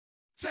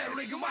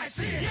Hello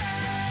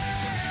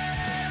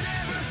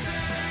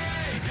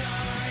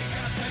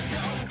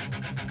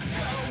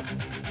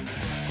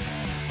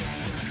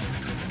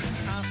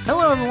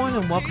everyone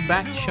and welcome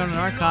back to Shonen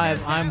Archive.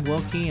 I'm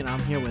Wokey and I'm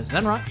here with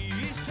Zenrot.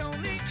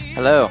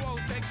 Hello.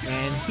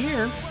 And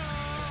here,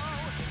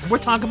 we're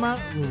talking about...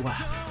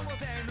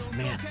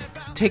 Man,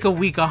 take a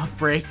week off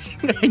break.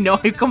 I know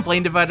I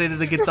complained about it in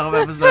the Get Off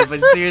episode,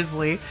 but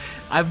seriously,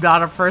 I'm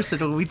not a person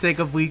when we take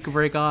a week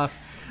break off.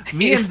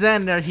 Me and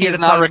Zen are here. He's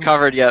not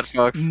recovered yet,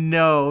 folks.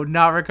 No,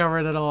 not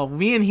recovered at all.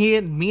 Me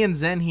and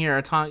Zen here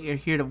are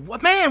here to...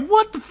 Man,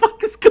 what the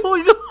fuck is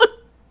going on?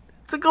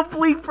 It's a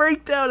complete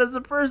breakdown as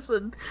a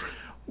person.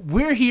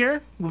 We're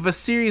here with a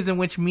series in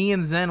which me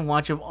and Zen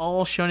watch of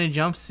all Shonen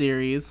Jump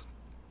series,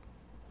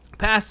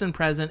 past and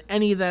present,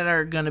 any that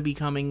are going to be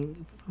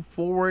coming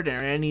forward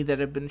or any that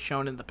have been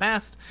shown in the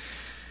past.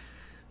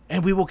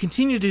 And we will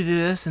continue to do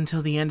this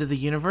until the end of the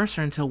universe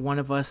or until one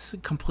of us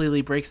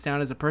completely breaks down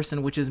as a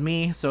person, which is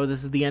me. So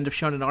this is the end of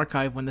Shonen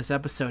Archive when this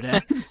episode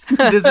ends.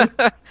 This is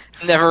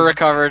never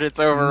recovered. It's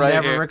over right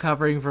here. Never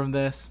recovering from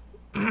this.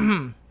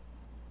 And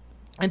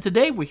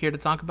today we're here to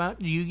talk about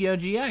Yugioh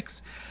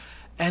GX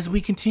as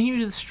we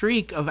continue the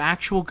streak of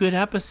actual good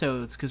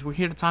episodes, because we're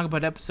here to talk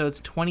about episodes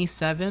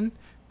 27,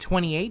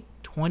 28,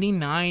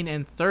 29,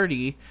 and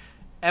 30.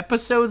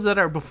 Episodes that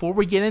are, before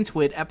we get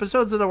into it,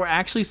 episodes that were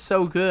actually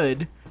so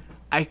good,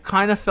 I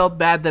kind of felt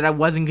bad that I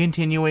wasn't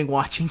continuing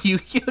watching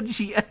Yugioh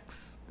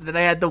GX, that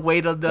I had to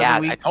wait another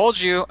week. I told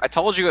you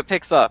it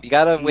picks up. You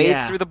gotta wade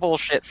through the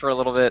bullshit for a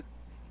little bit.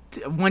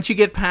 Once you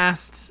get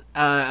past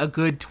a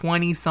good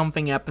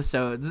 20-something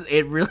episodes,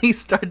 it really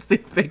starts to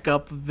pick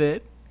up a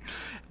bit.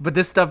 But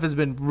this stuff has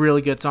been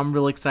really good, so I'm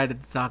really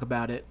excited to talk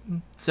about it.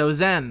 So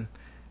Zen,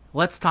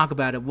 let's talk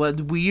about it.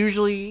 What we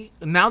usually,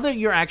 now that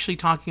you're actually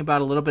talking about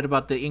a little bit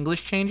about the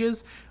English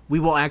changes, we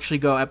will actually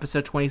go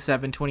episode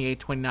 27, 28,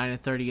 29, and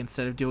 30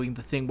 instead of doing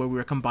the thing where we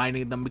were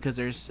combining them because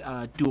there's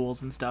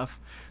duels and stuff.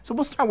 So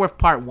we'll start with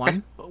part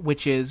 1,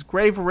 which is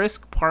Grave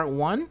Risk Part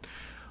 1.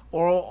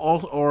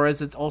 Or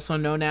as it's also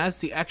known as,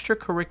 the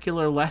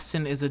extracurricular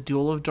lesson is a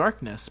Duel of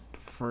Darkness.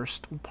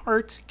 First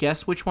part,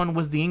 guess which one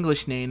was the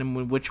English name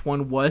and which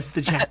one was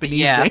the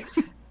Japanese name?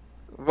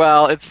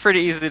 Well, it's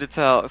pretty easy to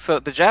tell. So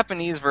the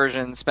Japanese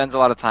version spends a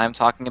lot of time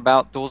talking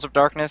about Duels of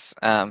Darkness.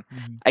 I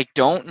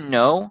don't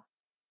know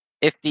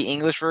if the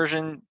English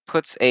version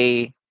puts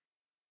a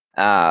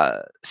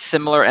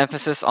similar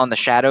emphasis on the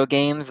Shadow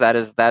games. That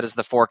is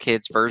the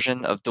 4Kids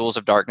version of Duels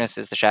of Darkness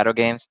is the Shadow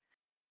games.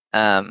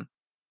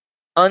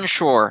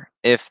 Unsure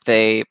if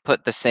they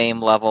put the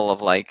same level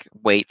of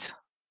weight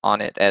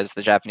on it as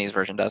the Japanese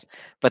version does,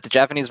 but the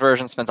Japanese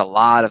version spends a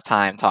lot of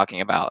time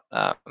talking about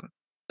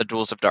the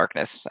Duels of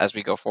Darkness as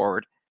we go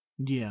forward.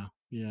 Yeah.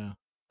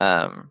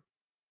 But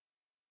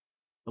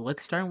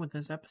let's start with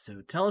this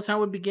episode. Tell us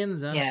how it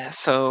begins, then. Yeah.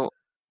 So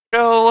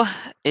Joe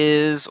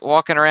is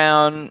walking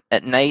around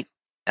at night,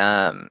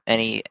 and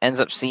he ends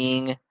up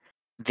seeing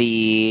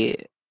the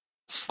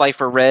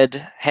Slifer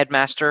Red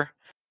headmaster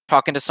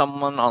talking to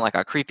someone on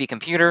a creepy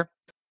computer,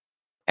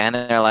 and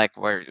they're like,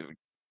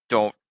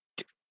 don't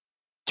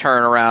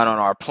turn around on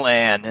our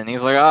plan, and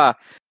he's like,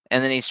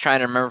 and then he's trying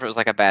to remember if it was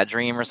a bad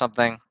dream or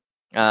something.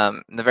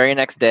 The very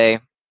next day,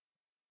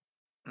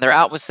 they're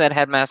out with said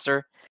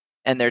headmaster,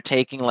 and they're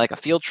taking a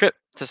field trip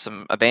to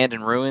some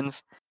abandoned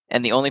ruins,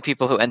 and the only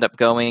people who end up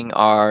going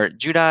are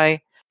Judai,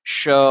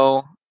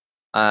 Sho,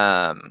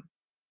 Asuka,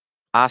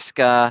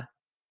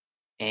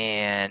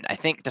 and I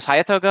think, does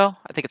Hayato go?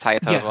 I think it's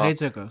Hayato as well. Yeah,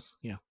 Hayato goes,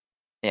 yeah.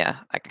 Yeah,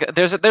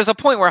 there's a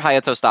point where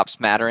Hayato stops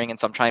mattering, and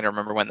so I'm trying to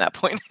remember when that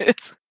point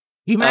is.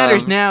 He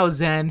matters now,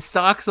 Zen.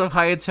 Stocks of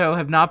Hayato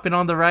have not been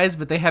on the rise,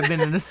 but they have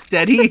been in a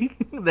steady.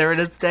 They're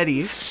in a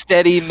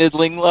steady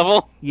middling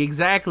level.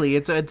 Exactly.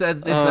 It's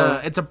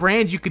a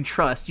brand you can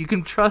trust. You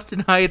can trust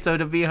in Hayato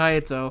to be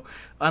Hayato,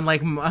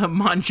 unlike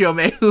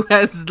Manjome, who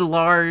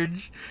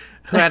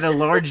had a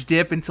large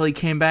dip until he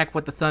came back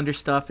with the Thunder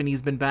stuff, and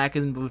he's been back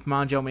with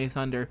Manjome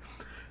Thunder.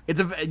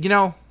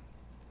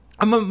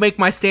 I'm going to make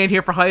my stand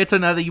here for Hayato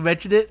now that you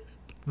mentioned it.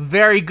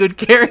 Very good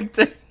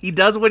character. He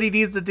does what he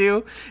needs to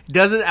do. He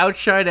doesn't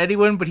outshine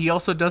anyone, but he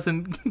also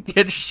doesn't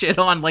get shit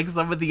on like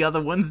some of the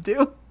other ones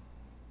do.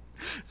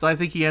 So I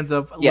think he ends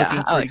up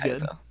looking pretty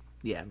good. Hayato.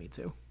 Yeah, me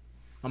too.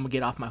 I'm going to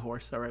get off my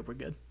horse. All right, we're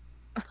good.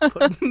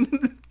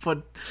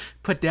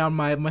 Put down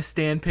my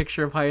stand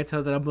picture of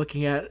Hayato that I'm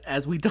looking at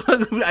as we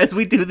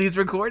do these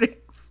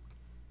recordings.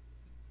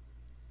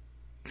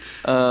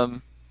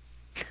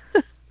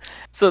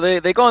 So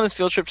they go on this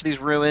field trip to these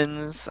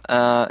ruins,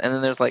 and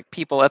then there's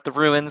people at the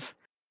ruins,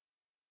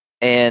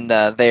 and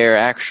they're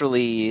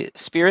actually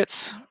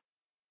spirits.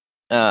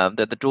 They're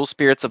the dual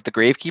spirits of the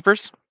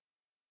Gravekeepers.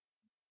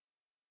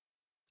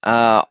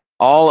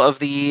 All of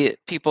the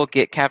people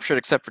get captured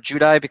except for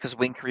Judai because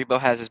Wing Karibo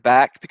has his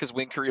back, because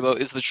Wing Karibo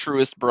is the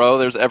truest bro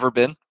there's ever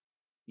been.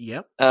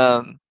 Yep.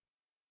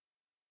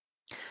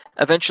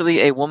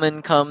 Eventually, a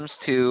woman comes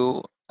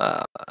to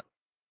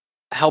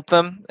help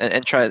them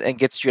and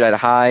gets Judai to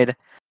hide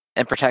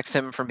and protects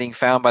him from being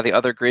found by the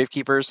other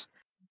Gravekeepers.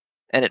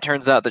 and it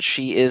turns out that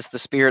she is the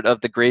spirit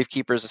of the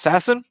Gravekeeper's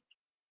assassin.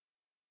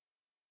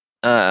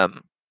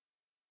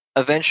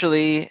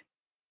 Eventually,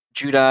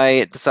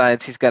 Judai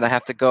decides he's gonna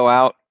have to go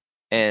out,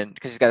 and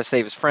because he's got to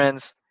save his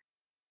friends.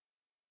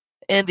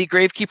 And the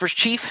Gravekeeper's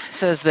chief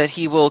says that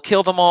he will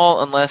kill them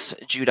all unless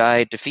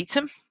Judai defeats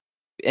him.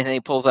 And then he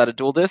pulls out a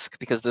duel disk,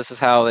 because this is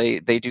how they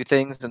do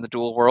things in the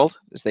dual world,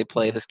 is they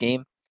play this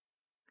game.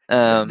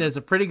 There's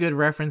a pretty good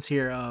reference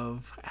here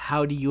of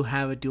how do you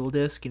have a dual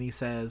disc, and he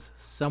says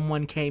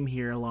someone came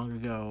here long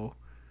ago,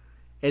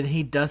 and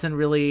he doesn't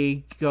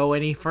really go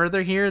any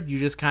further here. You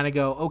just kind of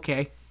go,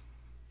 okay,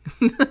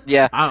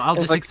 yeah, I'll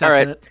just like, accept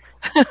right.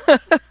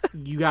 it.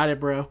 You got it,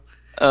 bro.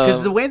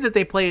 Because the way that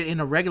they play it in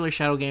a regular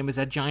Shadow game is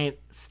that giant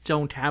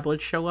stone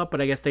tablets show up,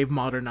 but I guess they've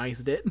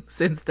modernized it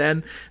since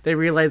then. They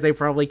realize they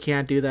probably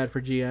can't do that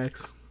for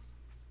GX.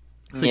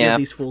 So you have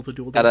these fools of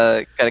dual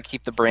disc. Gotta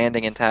keep the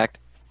branding intact.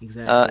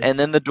 Exactly. And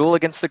then the duel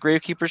against the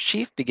Gravekeeper's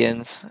chief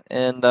begins,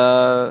 and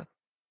the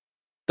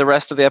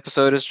rest of the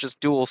episode is just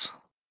duels.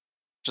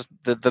 Just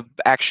the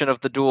action of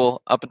the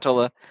duel up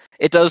until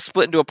it does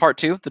split into a part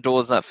 2. The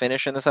duel is not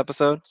finished in this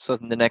episode, so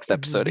in the next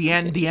episode the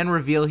end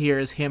reveal here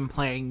is him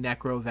playing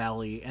Necro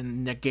Valley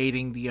and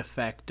negating the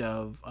effect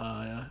of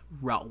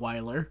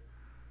Rottweiler.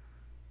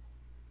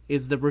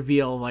 Is the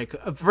reveal, like,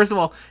 first of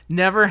all,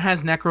 never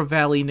has Necro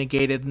Valley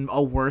negated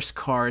a worse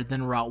card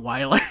than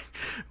Rottweiler.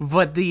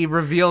 But the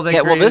reveal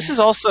that well, this is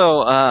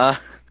also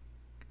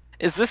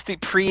is this the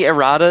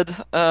pre-errated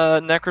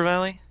Necro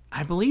Valley?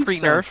 I believe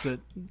pre-nerf? So, but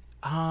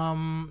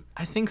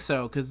I think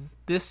so, because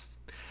this,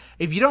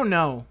 if you don't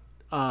know,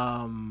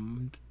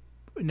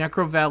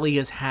 Necro Valley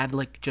has had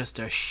like just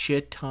a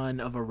shit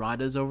ton of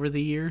erratas over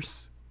the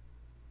years.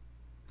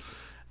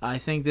 I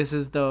think this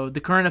is the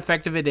current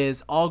effect of it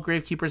is all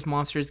Gravekeeper's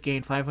monsters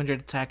gain 500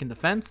 attack and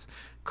defense.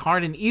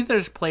 Card in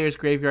either player's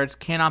graveyards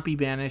cannot be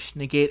banished.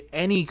 Negate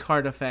any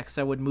card effects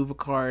that would move a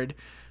card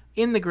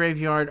in the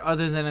graveyard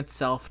other than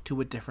itself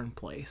to a different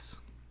place.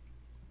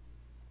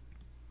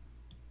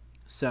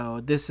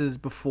 So this is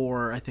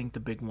before, I think,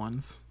 the big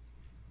ones.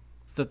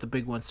 That the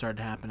big ones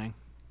started happening.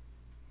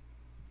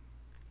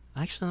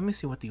 Actually, let me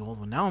see what the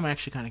old one. Now I'm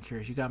actually kind of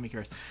curious. You got me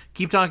curious.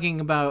 Keep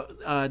talking about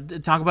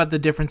talk about the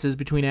differences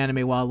between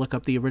anime while I look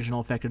up the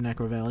original effect of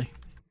Necro Valley.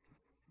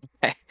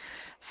 Okay.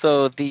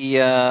 So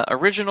the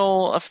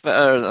original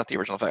effect, not the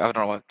original effect, I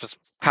don't know, I just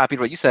copied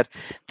what you said.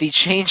 The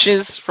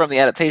changes from the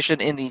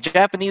adaptation in the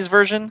Japanese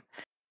version,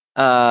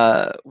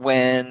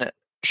 when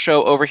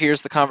Sho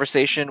overhears the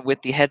conversation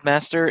with the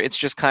headmaster, it's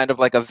just kind of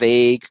like a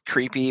vague,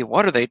 creepy,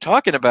 what are they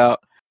talking about?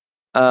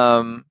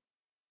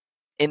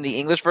 In the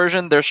English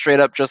version, they're straight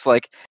up just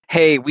like,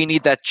 hey, we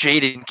need that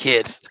Jaden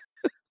kid.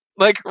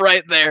 Like,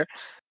 right there.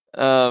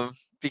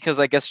 Because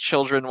I guess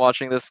children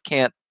watching this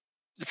can't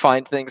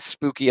find things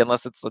spooky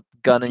unless it's a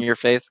gun in your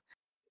face.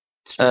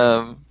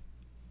 Some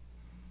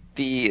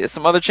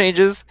other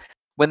changes,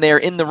 when they're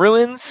in the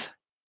ruins,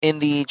 in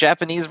the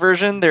Japanese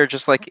version, they're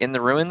just like in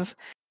the ruins.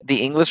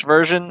 The English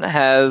version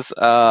has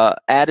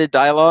added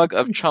dialogue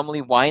of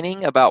Chumley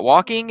whining about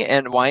walking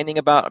and whining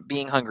about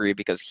being hungry,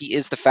 because he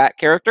is the fat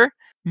character.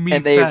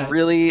 And they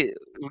really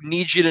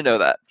need you to know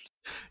that.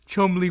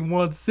 Chumley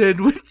wants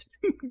sandwich.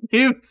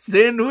 Him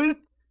sandwich.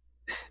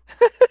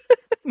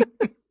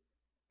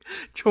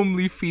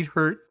 Chumley feet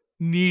hurt.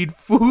 Need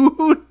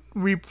food.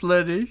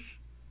 Replenish.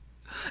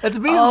 That's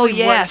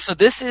basically So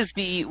this is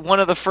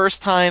one of the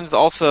first times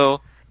also,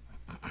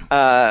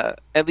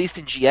 at least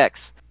in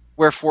GX,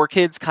 where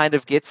 4Kids kind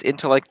of gets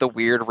into like the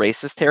weird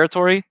racist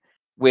territory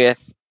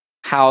with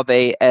how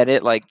they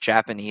edit like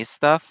Japanese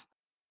stuff.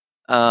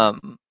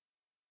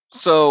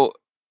 So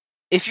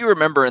if you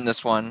remember in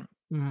this one,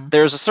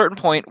 there's a certain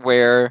point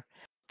where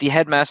the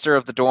headmaster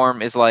of the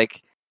dorm is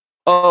like,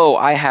 oh,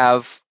 I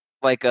have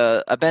like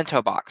a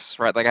bento box,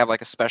 right? Like I have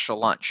like a special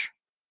lunch.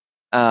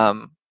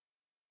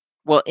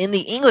 Well, in the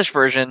English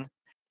version,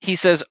 he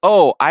says,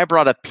 oh, I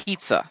brought a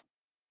pizza,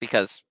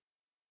 because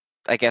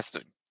I guess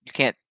you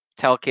can't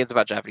tell kids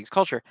about Japanese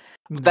culture.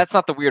 But that's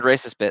not the weird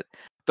racist bit.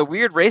 The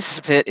weird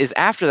racist bit is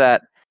after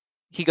that,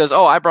 he goes,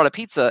 oh, I brought a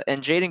pizza.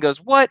 And Jaden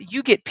goes, what?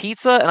 You get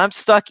pizza and I'm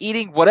stuck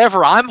eating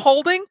whatever I'm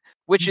holding?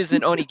 Which is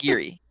an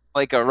onigiri,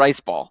 like a rice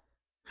ball.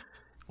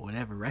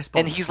 Whatever, rice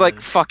balls. And he's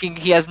like, fucking,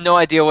 he has no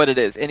idea what it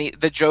is. And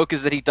the joke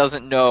is that he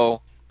doesn't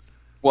know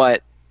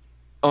what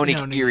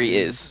onigiri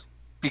is,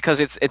 because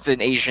it's an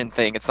Asian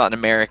thing. It's not an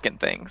American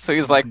thing. So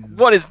he's like,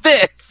 what is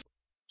this?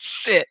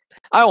 Shit,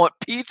 I want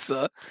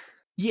pizza.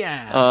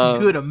 Yeah,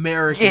 good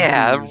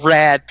American food.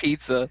 Rad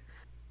pizza.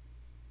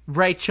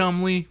 Right,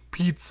 Chumley?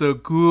 Pizza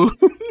good.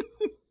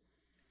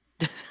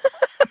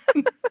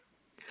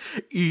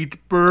 Eat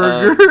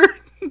burger.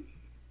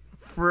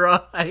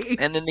 Fry.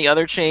 And then the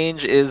other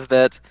change is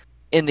that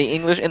in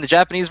the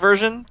Japanese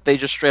version, they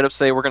just straight up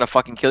say, we're going to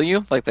fucking kill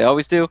you, like they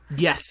always do.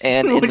 Yes.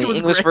 And in the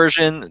English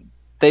version,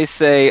 they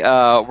say,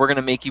 we're going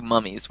to make you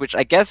mummies, which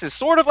I guess is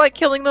sort of like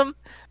killing them,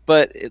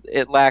 but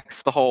it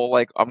lacks the whole,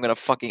 like, I'm going to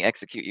fucking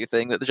execute you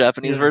thing that the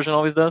Japanese version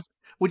always does.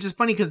 Which is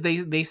funny, because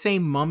they say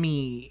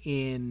mummy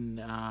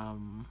in...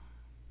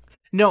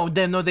 No,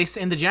 then no, they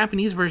say in the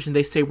Japanese version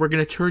they say we're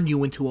gonna turn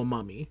you into a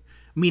mummy,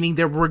 meaning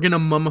that we're gonna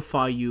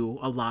mummify you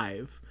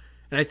alive.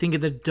 And I think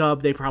in the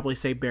dub they probably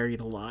say buried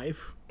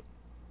alive,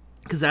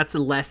 because that's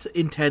less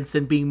intense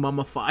than being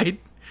mummified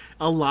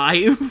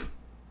alive.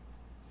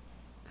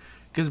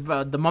 Because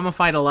the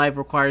mummified alive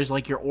requires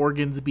like your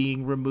organs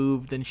being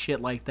removed and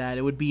shit like that.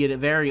 It would be a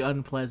very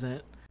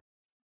unpleasant,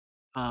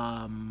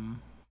 a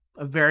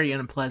very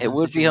unpleasant It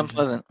would be situation.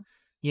 unpleasant.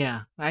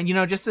 Yeah, and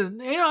just as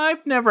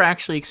I've never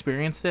actually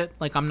experienced it.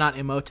 Like, I'm not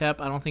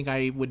Imhotep. I don't think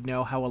I would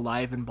know how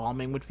alive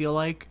embalming would feel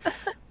like,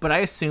 but I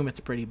assume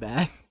it's pretty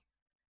bad.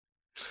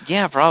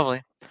 Yeah,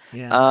 probably.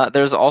 Yeah,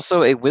 There's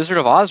also a Wizard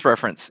of Oz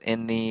reference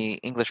in the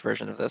English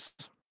version of this.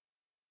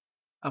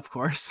 of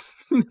course.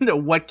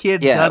 What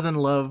kid Yeah, doesn't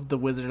love the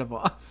Wizard of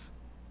Oz?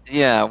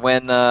 yeah.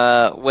 When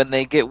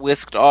they get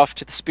whisked off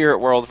to the spirit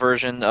world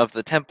version of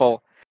the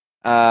temple,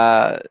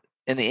 uh,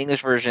 in the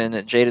English version,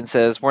 Jaden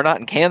says, "We're not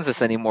in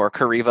Kansas anymore,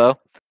 Karivo."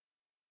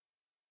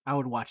 I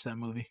would watch that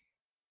movie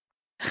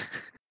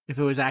if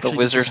it was The actually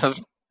Wizard just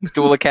of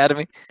Duel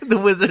Academy. the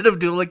Wizard of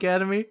Duel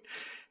Academy.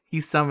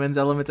 He summons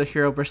elemental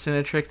hero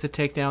Persinatrix to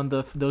take down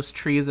those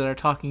trees that are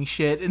talking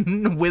shit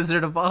in the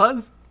Wizard of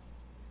Oz.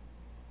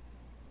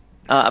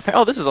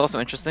 Oh, this is also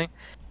interesting.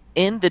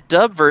 In the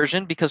dub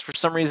version, because for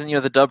some reason,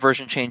 the dub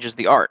version changes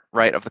the art,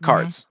 right, of the Mm-hmm.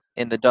 cards.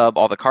 In the dub,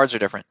 all the cards are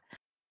different.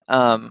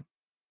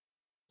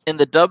 In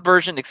the dub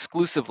version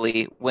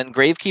exclusively, when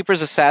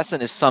Gravekeeper's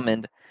Assassin is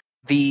summoned,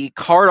 the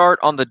card art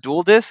on the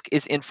duel disc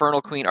is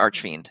Infernal Queen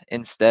Archfiend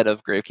instead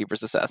of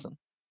Gravekeeper's Assassin.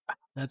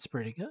 That's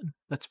pretty good.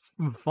 That's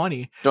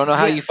funny. Don't know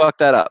how Yeah, you fucked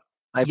that up.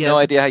 I have yeah. no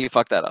idea how you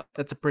fucked that up.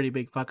 That's a pretty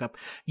big fuck up.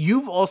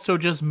 You've also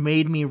just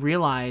made me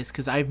realize,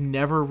 because I've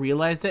never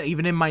realized it.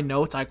 Even in my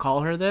notes, I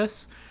call her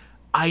this.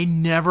 I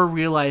never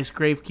realized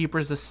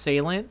Gravekeeper's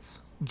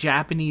Assailant's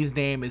Japanese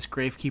name is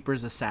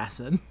Gravekeeper's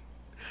Assassin.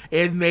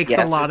 It makes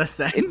a lot of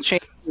sense. It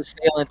changed the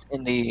assailant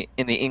in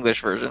the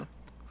English version.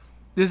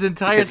 This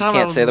entire Because time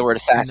you can't say the word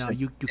assassin. No,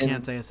 you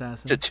can't say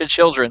assassin. To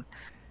children.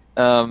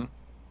 But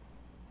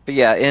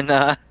yeah, in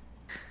the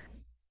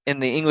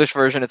English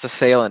version, it's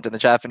assailant. In the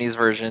Japanese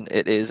version,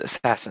 it is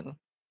assassin.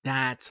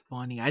 That's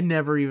funny. I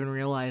never even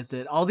realized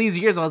it. All these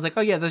years, I was like,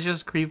 oh yeah, that's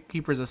just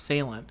Gravekeeper's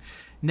Assailant.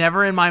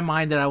 Never in my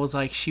mind that I was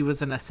like, she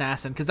was an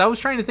assassin. Because I was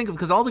trying to think of,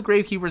 because all the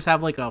Gravekeepers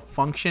have like a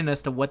function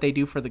as to what they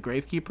do for the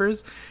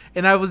Gravekeepers.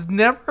 And I was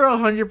never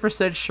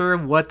 100% sure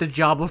what the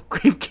job of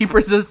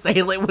Gravekeeper's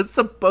Assailant was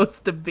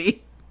supposed to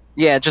be.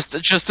 Yeah, just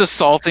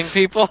assaulting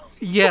people.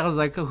 Yeah, I was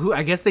like, who?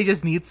 I guess they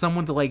just need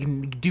someone to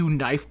like do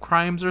knife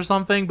crimes or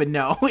something. But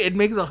no, it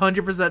makes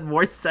 100%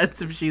 more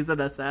sense if she's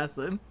an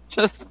assassin.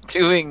 Just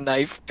doing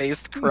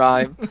knife-based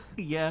crime.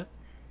 Yeah.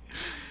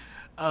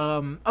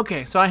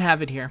 Okay, so I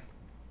have it here.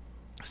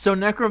 So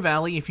Necro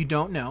Valley, if you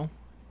don't know,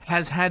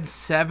 has had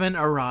 7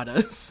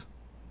 erratas.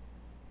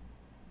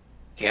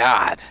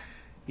 God.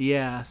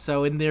 Yeah,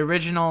 so in the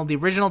original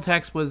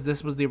text was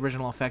this was the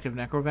original effect of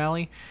Necro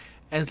Valley.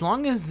 As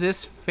long as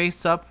this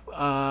face-up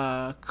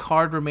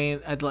card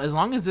as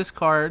long as this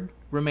card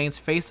remains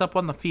face-up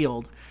on the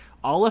field,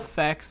 all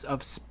effects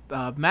of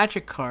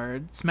magic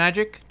cards,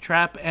 magic,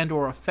 trap,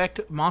 and/or effect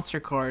monster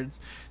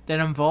cards that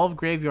involve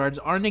graveyards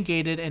are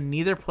negated, and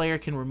neither player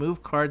can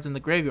remove cards in the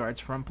graveyards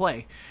from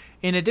play.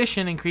 In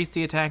addition, increase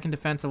the attack and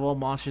defense of all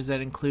monsters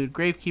that include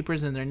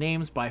Gravekeepers in their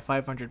names by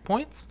 500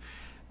 points.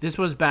 This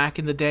was back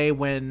in the day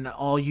when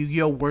all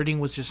Yu-Gi-Oh wording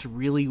was just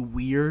really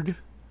weird.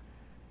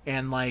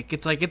 And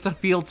it's a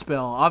field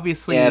spell,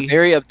 obviously. Yeah,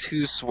 very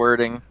obtuse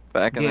wording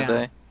back in the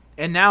day.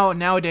 And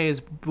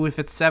nowadays, with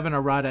its 7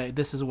 errata,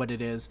 this is what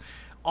it is.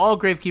 All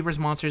Gravekeeper's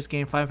monsters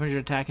gain 500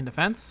 attack and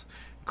defense.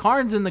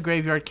 Cards in the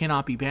graveyard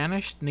cannot be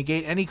banished.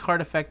 Negate any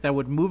card effect that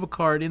would move a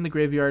card in the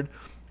graveyard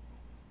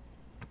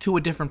to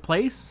a different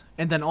place.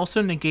 And then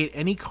also negate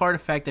any card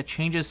effect that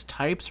changes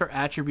types or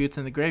attributes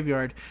in the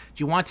graveyard.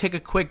 Do you want to take a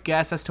quick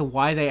guess as to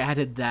why they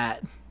added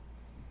that?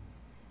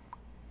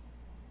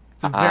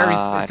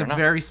 It's a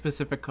very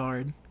specific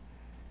card.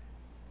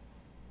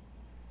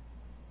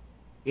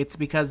 It's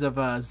because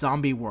of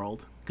Zombie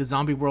World. Because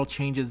Zombie World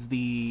changes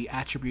the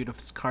attribute of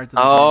cards.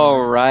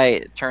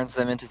 Right. It turns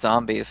them into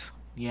zombies.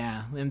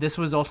 Yeah, and this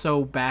was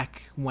also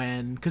back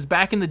when... Because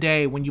back in the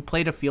day, when you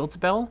played a field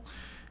spell,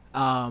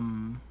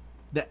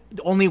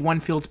 only one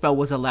field spell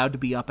was allowed to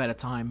be up at a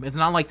time. It's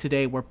not like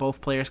today where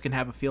both players can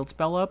have a field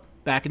spell up.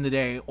 Back in the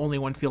day, only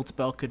one field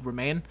spell could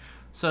remain.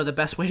 So the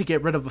best way to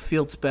get rid of a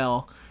field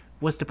spell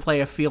was to play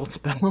a field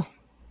spell.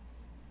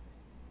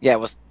 Yeah, it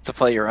was to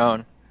play your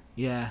own.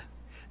 Yeah.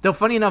 Though,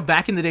 funny enough,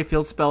 back in the day,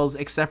 field spells,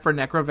 except for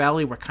Necro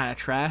Valley, were kind of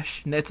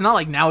trash. It's not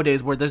like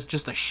nowadays where there's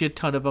just a shit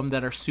ton of them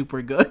that are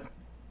super good.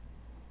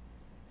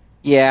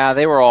 Yeah,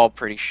 they were all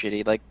pretty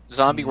shitty. Like,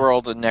 Zombie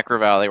World and Necro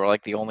Valley were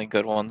like the only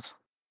good ones.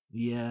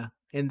 Yeah.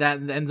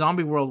 And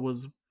Zombie World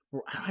was...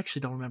 I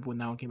actually don't remember when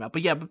that one came out.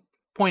 But yeah,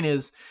 point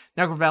is,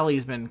 Necro Valley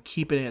has been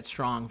keeping it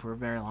strong for a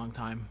very long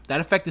time.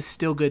 That effect is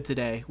still good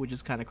today, which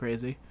is kind of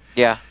crazy.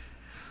 Yeah.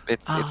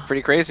 It's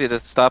pretty crazy to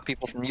stop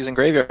people from using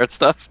graveyard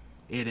stuff.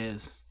 It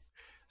is.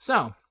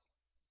 So,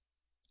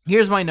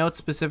 Here's my notes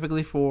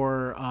specifically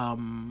for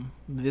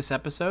this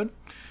episode.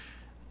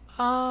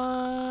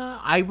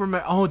 I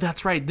remember. Oh,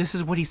 that's right. This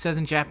is what he says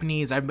in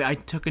Japanese. I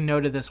took a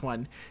note of this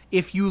one.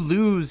 If you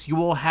lose, you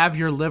will have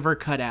your liver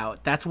cut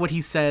out. That's what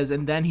he says,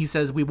 and then he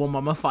says, "We will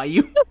mummify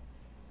you."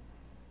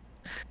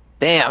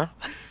 Damn.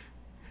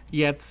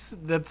 Yeah,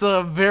 that's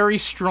a very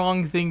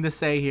strong thing to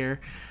say here.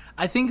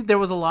 I think there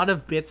was a lot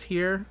of bits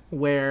here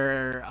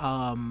where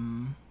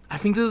I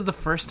think this is the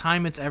first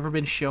time it's ever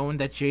been shown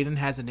that Jaden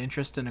has an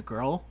interest in a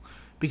girl,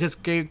 because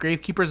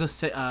Gravekeeper's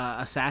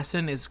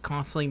assassin is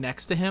constantly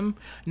next to him,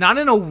 not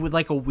in a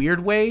weird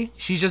way.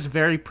 She's just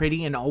very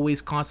pretty and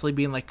always constantly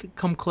being like,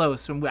 "Come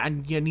close,"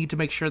 and you need to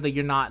make sure that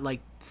you're not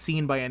like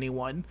seen by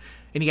anyone.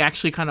 And he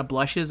actually kind of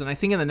blushes, and I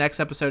think in the next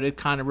episode it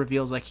kind of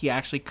reveals like he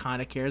actually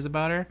kind of cares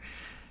about her.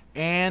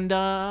 And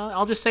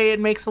I'll just say it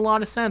makes a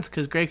lot of sense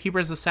because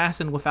Gravekeeper's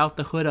assassin without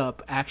the hood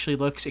up actually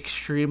looks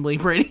extremely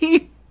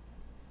pretty.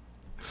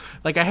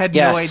 Like I had no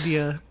Yes.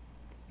 idea.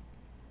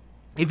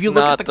 If you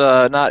look at Not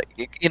the not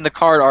in the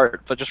card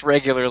art, but just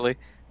regularly.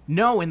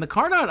 no, in the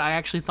card art, I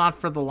actually thought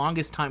for the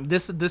longest time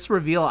this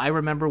reveal I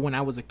remember when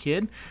I was a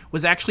kid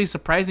was actually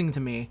surprising to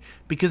me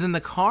because in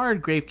the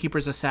card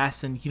Gravekeeper's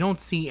assassin you don't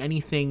see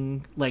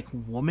anything like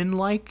woman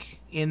like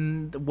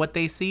in what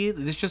they see.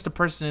 It's just a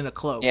person in a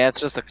cloak. Yeah, it's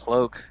just a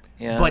cloak.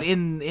 Yeah. But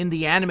in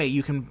the anime,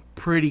 you can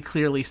pretty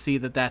clearly see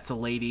that that's a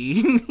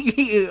lady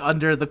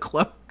under the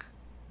cloak.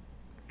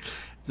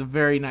 It's a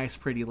very nice,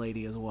 pretty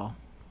lady as well.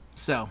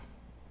 So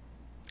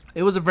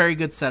it was a very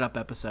good setup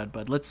episode.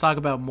 But let's talk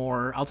about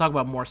more. I'll talk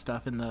about more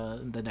stuff in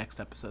the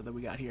next episode that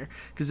we got here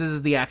because this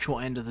is the actual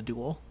end of the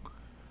duel.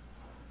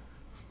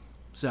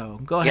 So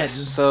go ahead. Yes.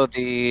 So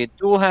the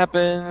duel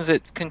happens.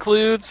 It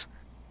concludes.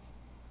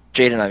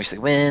 Jaden obviously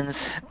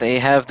wins. They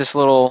have this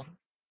little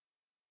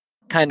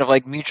kind of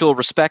like mutual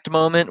respect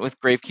moment with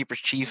Gravekeeper's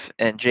chief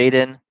and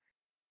Jaden.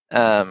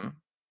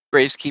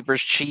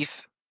 Gravekeeper's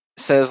chief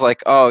says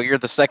like, "Oh, you're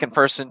the second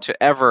person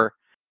to ever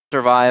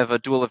survive a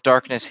duel of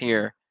darkness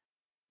here,"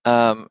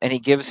 and he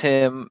gives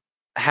him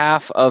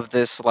half of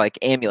this like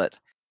amulet,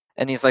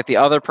 and he's like, "The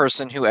other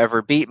person who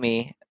ever beat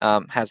me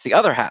has the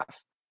other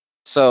half.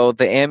 So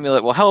the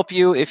amulet will help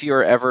you if you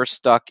are ever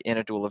stuck in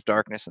a duel of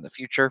darkness in the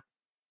future."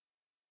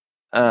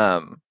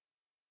 Um,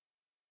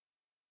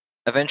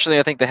 Eventually,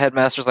 I think the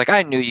headmaster's like,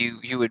 "I knew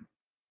you would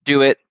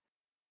do it,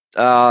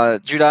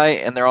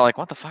 Judai," and they're all like,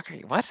 "What the fuck are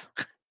you? What?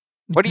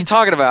 What are you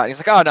talking about?" And he's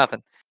like, "Oh,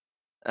 nothing."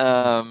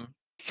 Um,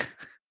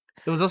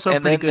 It was also a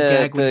and pretty then good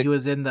gag when the he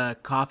was in the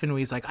coffin where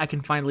he's like, I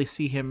can finally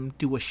see him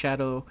do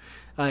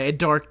a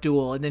dark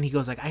duel. And then he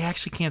goes like, I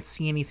actually can't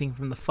see anything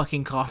from the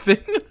fucking coffin.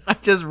 I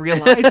just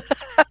realized.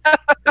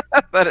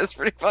 that is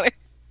pretty funny.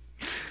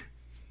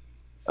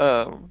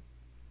 Um,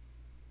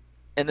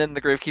 and then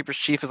the Gravekeeper's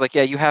chief is like,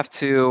 "Yeah, you have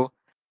to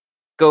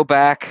go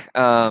back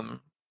to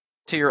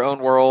your own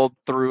world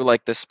through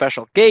like this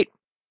special gate."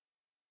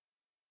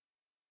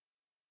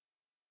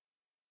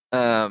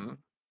 Um,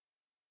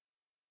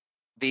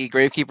 the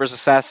Gravekeeper's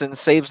assassin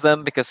saves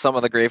them because some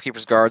of the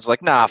Gravekeeper's guards are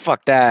like, "Nah,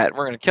 fuck that.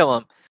 We're gonna kill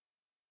him."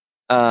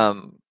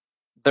 Um,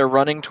 they're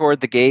running toward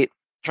the gate,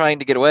 trying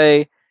to get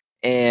away,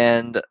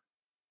 and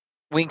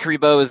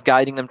Winkribo is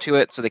guiding them to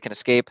it so they can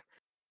escape.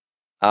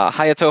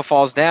 Hayato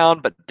falls down,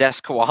 but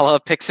Desk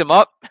Koala picks him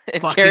up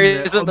and Fucking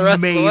carries him the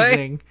rest of the way.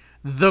 amazing.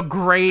 The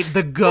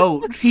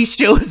goat. He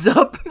shows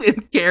up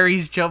and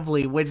carries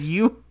Chubbly. When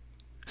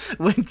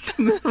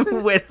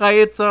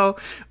Hayato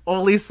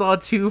only saw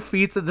 2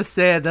 feet in the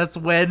sand, that's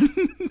when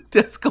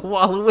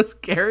Deskawala was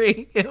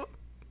carrying him.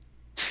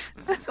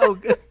 So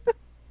good.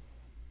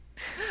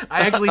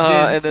 I actually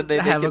And then did they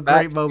have make a it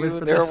back great moment to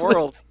for their this one.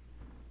 world.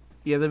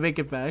 Yeah, they make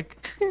it back.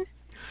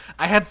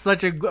 I had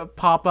such a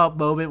pop-up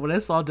moment when I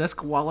saw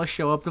Deskawala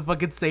show up to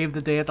fucking save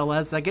the day at the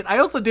last second. I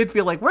also did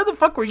feel like, where the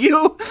fuck were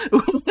you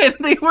when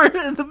they were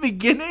in the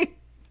beginning?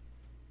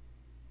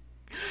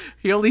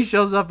 He only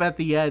shows up at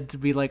the end to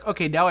be like,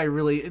 okay, now I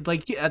really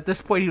like. At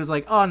this point, he was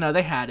like, oh no,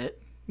 they had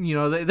it. You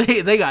know,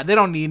 they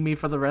don't need me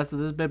for the rest of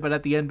this bit. But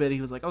at the end bit,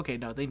 he was like, okay,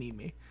 no, they need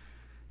me.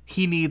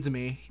 He needs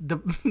me. The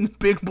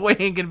big boy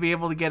ain't gonna be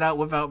able to get out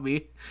without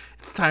me.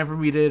 It's time for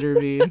me to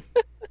intervene.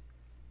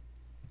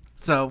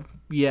 So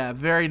yeah,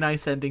 very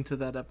nice ending to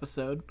that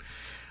episode.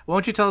 Why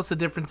don't you tell us the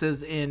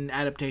differences in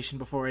adaptation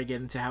before I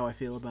get into how I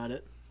feel about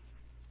it?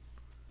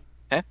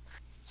 Okay.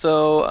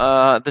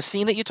 So the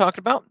scene that you talked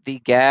about, the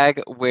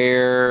gag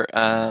where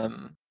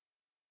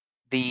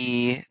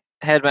the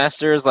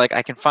headmaster is like,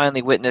 "I can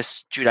finally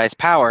witness Judai's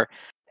power,"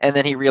 and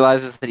then he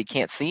realizes that he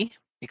can't see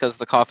because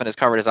the coffin has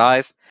covered his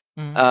eyes.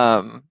 Mm.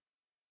 Um,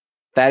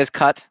 that is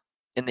cut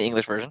in the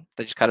English version.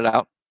 They just cut it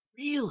out.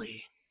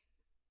 Really?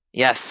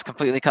 Yes,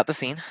 completely cut the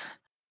scene.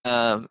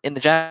 In the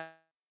Jap,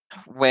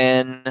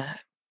 when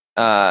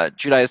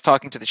Judai is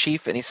talking to the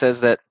chief, and he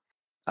says that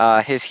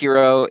his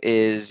hero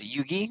is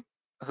Yugi,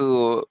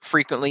 who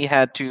frequently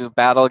had to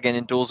battle again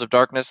in duels of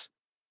darkness,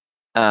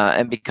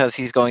 and because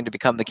he's going to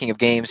become the king of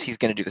games, he's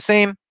going to do the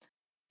same.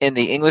 In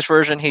the English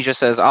version, he just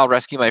says, "I'll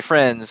rescue my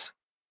friends."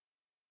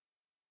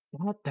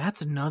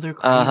 That's another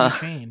crazy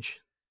change.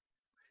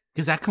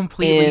 Because that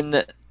completely.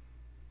 In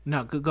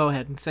No, go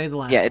ahead and say the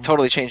Yeah, last it one.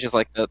 totally changes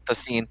like the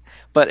scene.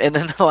 But and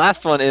then the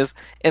last one is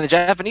in the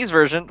Japanese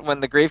version when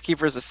the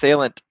Gravekeeper's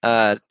assailant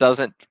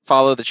doesn't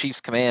follow the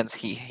chief's commands,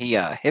 he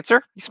hits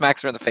her, he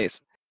smacks her in the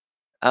face.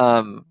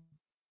 Um,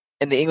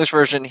 in the English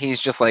version,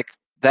 he's just like,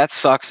 "That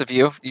sucks of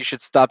you. You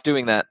should stop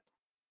doing that."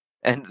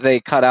 And they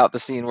cut out the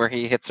scene where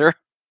he hits her.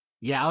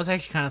 Yeah, I was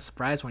actually kind of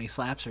surprised when he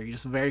slaps her. He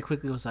just very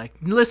quickly was like,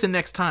 "Listen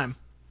next time."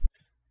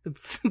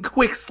 It's a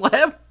quick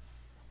slap.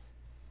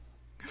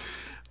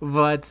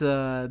 But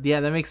yeah,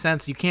 that makes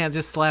sense. You can't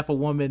just slap a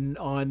woman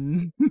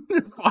on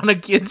on a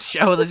kids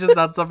show. That's just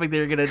not something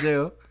they're gonna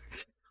do.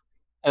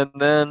 And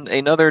then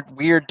another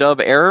weird dub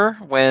error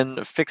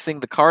when fixing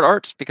the card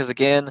art, because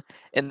again,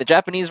 in the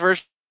Japanese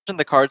version,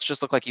 the cards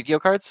just look like Yu-Gi-Oh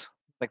cards,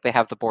 like they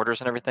have the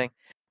borders and everything.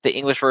 The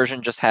English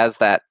version just has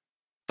that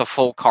the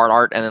full card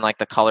art and then like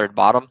the colored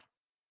bottom.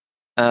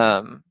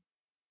 Um,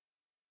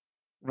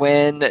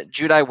 when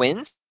Judai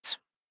wins,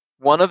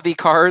 one of the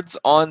cards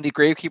on the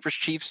Gravekeeper's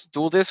Chief's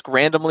duel disc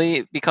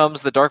randomly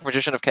becomes the Dark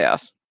Magician of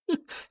Chaos.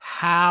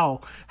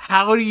 How?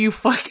 How do you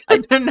fuck?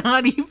 I, They're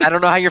not even. I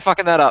don't know how you're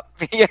fucking that up.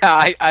 Yeah,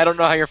 I don't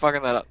know how you're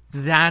fucking that up.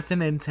 That's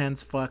an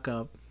intense fuck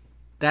up.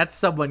 That's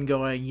someone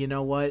going, you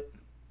know what?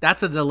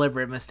 That's a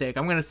deliberate mistake.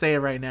 I'm gonna say it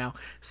right now.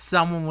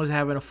 Someone was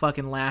having a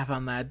fucking laugh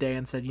on that day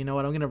and said, you know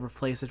what? I'm gonna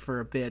replace it for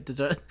a bit.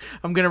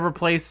 I'm gonna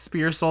replace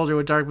Spear Soldier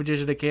with Dark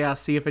Magician of Chaos.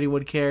 See if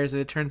anyone cares.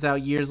 And it turns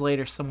out years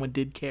later, someone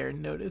did care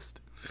and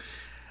noticed.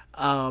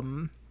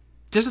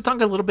 Just to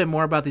talk a little bit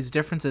more about these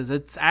differences,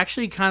 it's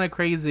actually kind of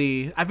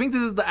crazy. I think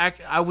this is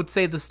I would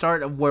say the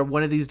start of where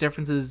one of these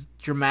differences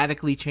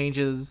dramatically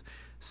changes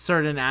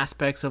certain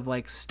aspects of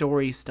like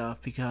story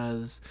stuff,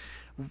 because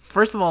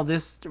first of all,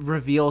 this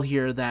reveal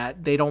here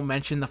that they don't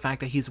mention the fact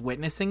that he's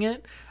witnessing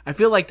it, I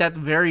feel like that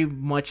very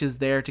much is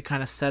there to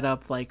kind of set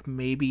up like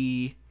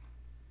maybe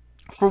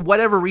for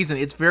whatever reason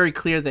it's very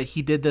clear that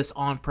he did this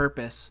on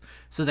purpose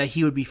so that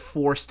he would be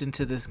forced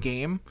into this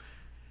game.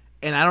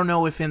 And I don't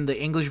know if in the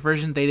English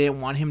version they didn't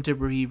want him to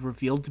be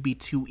revealed to be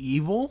too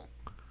evil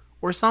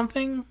or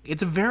something.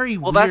 It's a very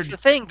Well, that's the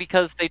weird. thing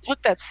because they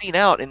took that scene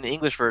out in the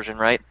English version,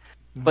 right?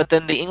 But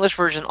then the English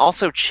version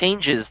also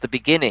changes the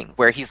beginning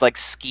where he's like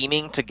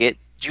scheming to get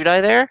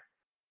Judai there.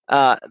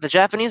 The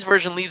Japanese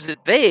version leaves it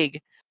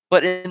vague,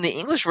 but in the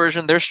English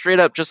version, they're straight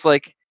up just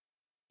like,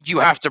 "You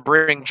have to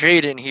bring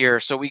Jade in here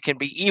so we can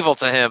be evil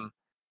to him."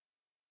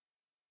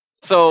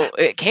 So That's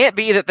it can't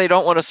be that they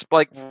don't want to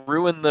like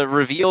ruin the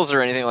reveals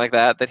or anything like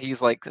that. That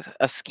he's like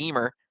a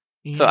schemer.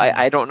 So yeah.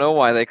 I don't know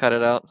why they cut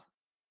it out.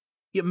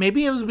 Yeah,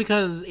 maybe it was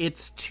because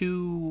it's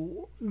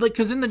too like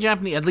because in the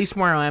Japanese, at least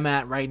where I'm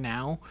at right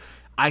now,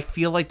 I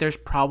feel like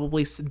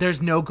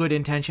there's no good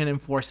intention in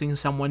forcing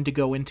someone to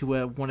go into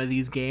one of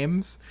these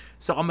games.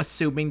 So I'm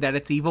assuming that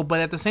it's evil, but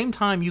at the same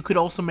time, you could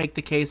also make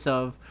the case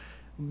of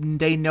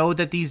they know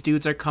that these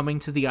dudes are coming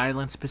to the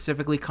island,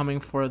 specifically coming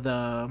for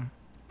the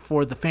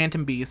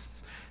Phantom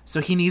Beasts.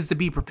 So he needs to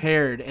be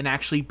prepared and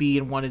actually be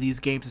in one of these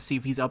games to see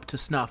if he's up to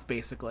snuff,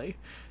 basically.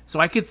 So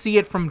I could see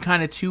it from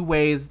kind of two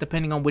ways,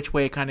 depending on which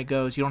way it kind of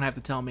goes. You don't have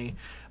to tell me.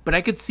 But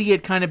I could see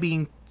it kind of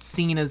being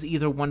seen as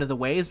either one of the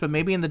ways. But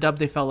maybe in the dub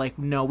they felt like,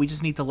 no, we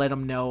just need to let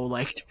him know,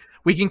 like,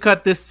 we can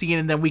cut this scene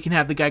and then we can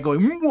have the guy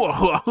going,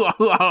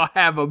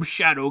 have a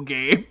shadow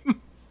game.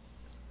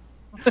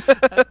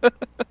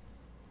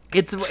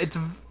 It's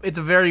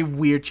a very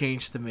weird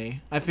change to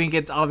me. I think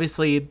it's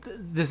obviously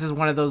this is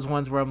one of those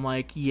ones where I'm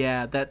like,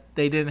 yeah, that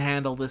they didn't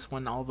handle this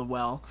one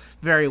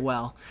very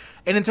well.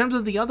 And in terms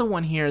of the other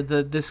one here,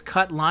 this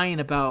cut line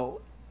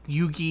about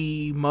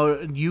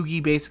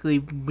Yugi basically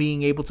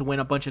being able to win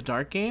a bunch of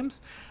dark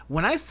games.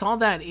 When I saw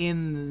that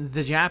in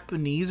the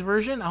Japanese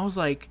version, I was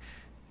like,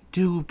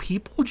 do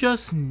people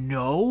just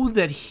know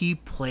that he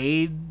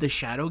played the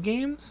shadow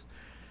games?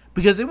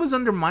 Because it was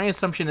under my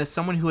assumption as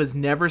someone who has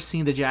never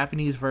seen the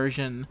Japanese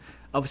version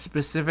of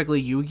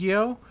specifically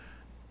Yu-Gi-Oh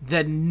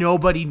that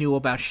nobody knew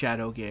about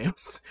shadow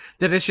games.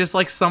 That it's just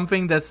like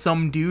something that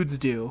some dudes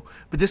do.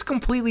 But this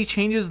completely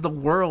changes the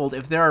world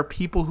if there are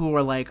people who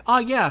are like, oh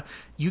yeah,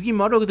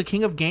 Yugimoto, the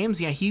king of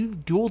games, yeah, he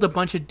dueled a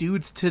bunch of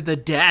dudes to the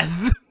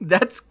death.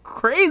 That's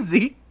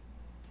crazy.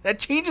 That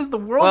changes the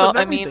world Well, of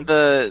I mean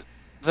everything.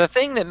 the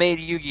thing that made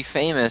Yugi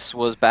famous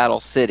was Battle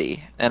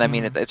City, and I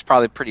mean it's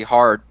probably pretty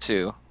hard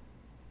to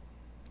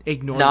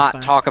Ignore the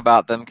not talk fact.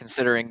 about them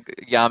considering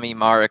Yami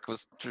Marek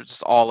was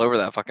just all over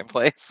that fucking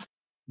place.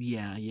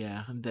 Yeah,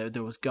 yeah.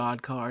 There was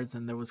God cards,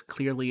 and there was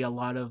clearly a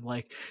lot of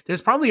like.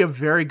 There's probably a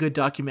very good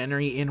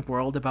documentary in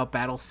world about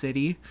Battle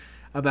City,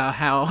 about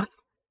how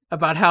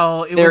about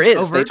how it There was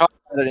is. They over. talk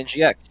about it in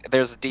GX.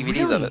 There's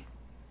DVDs of it. Really?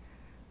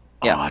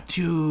 Yeah. Oh,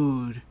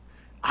 dude,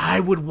 I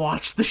would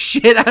watch the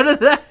shit out of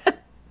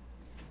that,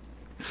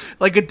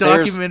 like a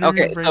There's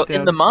documentary okay, so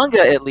in the breakdown. manga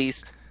at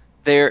least,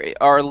 there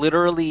are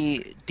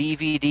literally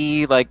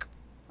DVD like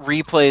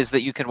replays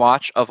that you can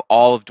watch of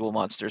all of Duel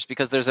Monsters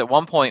because there's at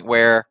one point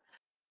where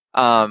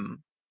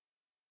um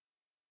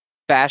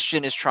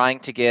Bastion is trying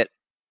to get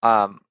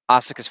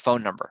Asuka's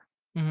phone number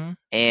Mm-hmm.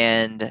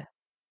 and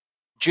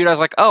Judai's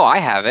like, oh, I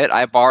have it.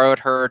 I borrowed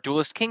her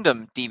Duelist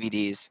Kingdom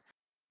DVDs,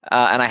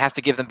 and I have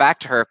to give them back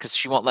to her because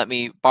she won't let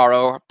me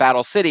borrow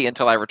Battle City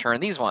until I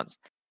return these ones.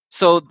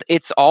 So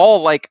it's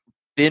all like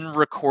been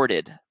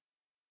recorded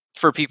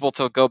for people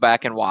to go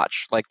back and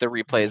watch, like the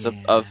replays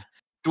Yeah. of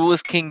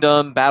Duelist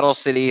Kingdom, Battle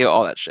City,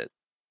 all that shit.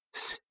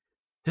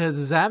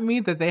 Does that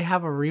mean that they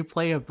have a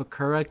replay of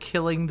Bakura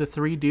killing the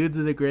 3 dudes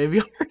in the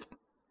graveyard?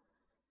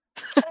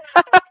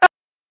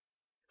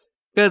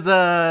 Because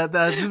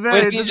that's When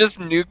very he just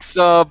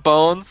nukes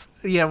Bones.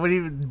 yeah, when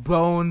he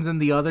Bones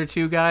and the other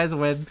 2 guys,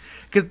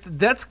 because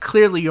that's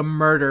clearly a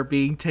murder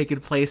being taken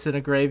place in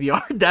a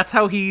graveyard. That's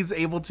how he's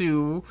able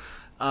to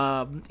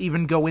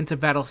even go into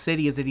Battle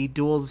City, is that he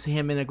duels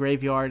him in a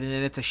graveyard, and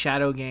then it's a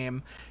shadow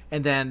game.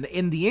 And then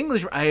in the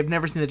English, I have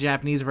never seen the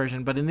Japanese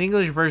version, but in the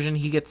English version,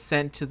 he gets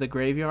sent to the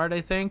graveyard,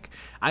 I think.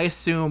 I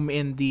assume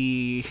in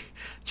the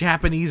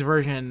Japanese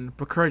version,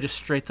 Bakura just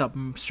straight up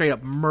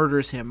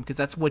murders him, because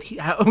that's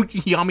how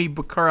Yami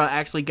Bakura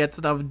actually gets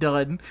stuff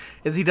done.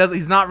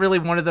 He's not really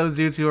one of those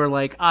dudes who are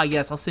like, ah,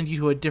 yes, I'll send you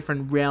to a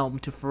different realm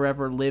to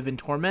forever live in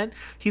torment.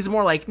 He's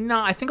more like,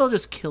 nah, I think I'll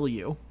just kill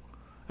you.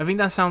 I think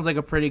that sounds like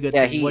a pretty good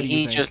thing. What do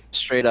you think? Just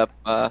straight up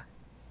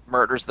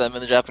murders them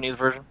in the Japanese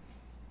version.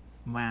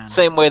 Man.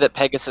 Same way that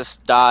Pegasus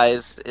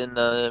dies in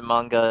the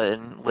manga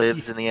and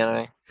lives in the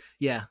anime.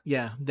 Yeah,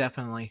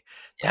 definitely.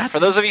 Yeah, for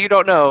those of you who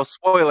don't know,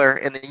 spoiler,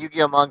 in the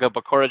Yu-Gi-Oh manga,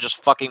 Bakura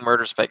just fucking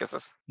murders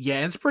Pegasus. Yeah,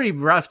 and it's pretty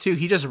rough too.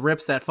 He just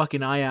rips that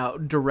fucking eye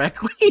out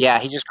directly. Yeah,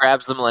 he just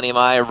grabs the Millennium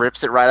Eye,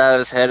 rips it right out of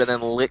his head, and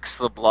then licks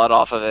the blood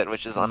off of it,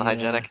 which is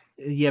unhygienic.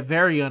 Yeah,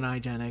 very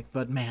unhygienic,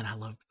 but man, I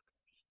love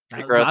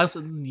Pretty gross.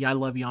 I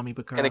love Yami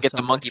Bakura. Gonna get so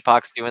the much.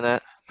 monkeypox doing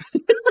that.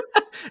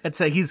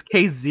 He's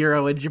case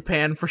 0 in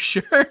Japan for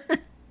sure.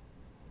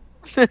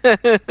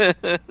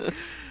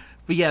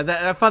 But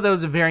yeah, I thought that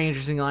was a very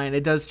interesting line.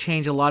 It does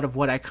change a lot of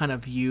what I kind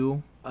of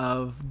view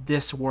of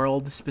this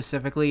world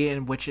specifically,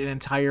 in which an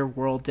entire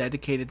world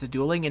dedicated to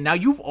dueling. And now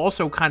you've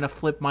also kind of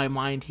flipped my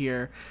mind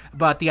here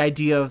about the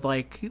idea of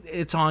like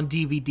it's on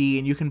DVD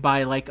and you can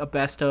buy like the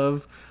best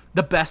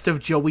of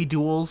Joey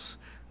Duels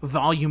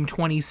volume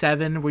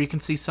 27 where you can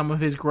see some of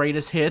his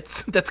greatest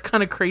hits. That's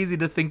kind of crazy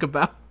to think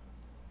about.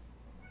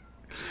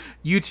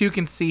 You too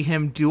can see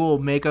him duel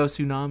Mako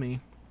Tsunami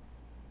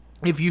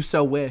if you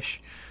so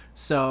wish.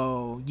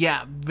 So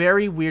yeah,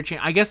 very weird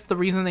change. I guess the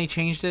reason they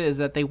changed it is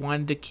that they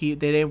wanted to keep.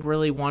 They didn't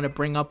really want to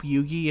bring up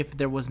Yugi if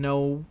there was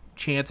no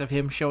chance of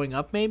him showing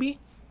up. Maybe.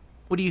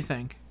 What do you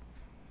think?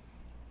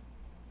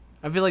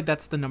 I feel like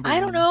that's the number. I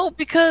don't know,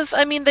 because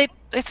I mean,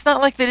 it's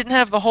not like they didn't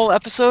have the whole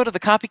episode of the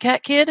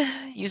copycat kid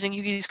using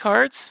Yugi's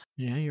cards.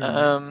 Yeah, you're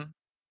right.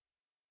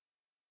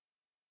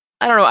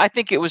 I don't know. I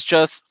think it was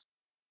just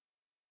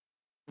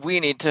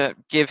we need to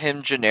give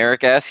him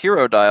generic ass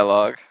hero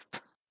dialogue.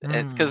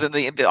 Because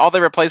in all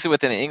they replace it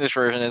with in the English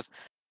version is,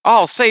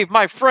 "I'll save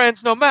my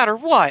friends no matter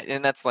what,"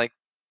 and that's like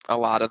a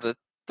lot of the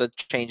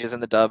changes in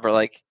the dub are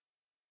like,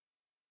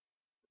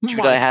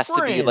 Judai has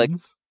to be like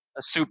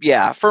a soup,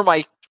 yeah, for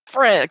my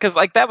friend, because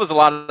like that was a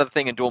lot of the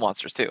thing in Duel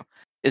Monsters too,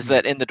 is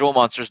that in the Duel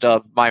Monsters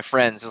dub, my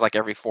friends is like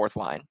every 4th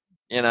line,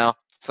 you know.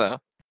 So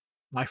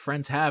my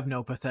friends have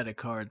no pathetic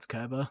cards,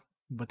 Kaiba,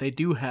 but they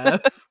do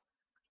have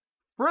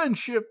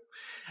friendship.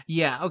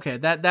 Yeah, okay,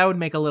 that would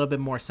make a little bit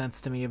more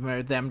sense to me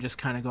of them just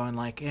kind of going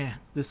like,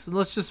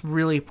 let's just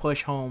really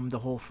push home the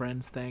whole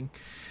friends thing.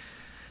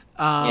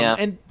 Yeah.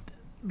 And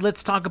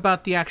let's talk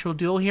about the actual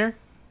duel here.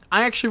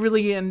 I actually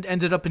really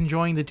ended up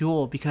enjoying the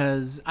duel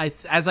because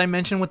as I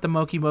mentioned with the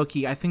Moki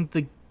Moki, I think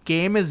the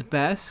game is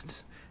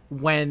best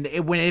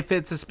if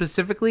it's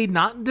specifically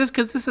not this,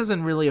 because this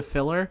isn't really a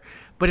filler,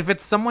 but if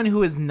it's someone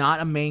who is not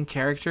a main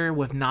character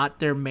with not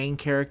their main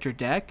character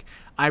deck,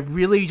 I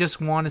really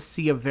just want to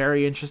see a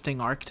very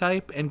interesting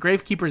archetype, and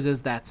Gravekeepers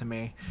is that to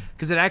me,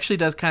 because it actually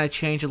does kind of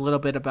change a little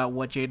bit about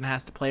what Jaden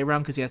has to play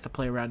around, because he has to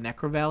play around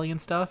Necro Valley and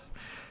stuff.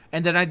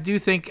 And then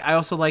I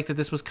also like that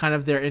this was kind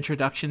of their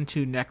introduction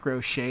to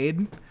Necro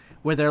Shade,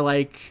 where they're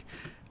like,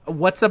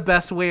 what's the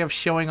best way of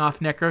showing off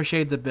Necro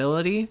Shade's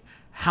ability?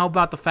 How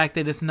about the fact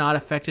that it's not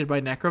affected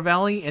by Necro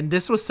Valley? And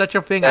this was such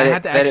a thing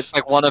it's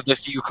like one of the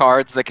few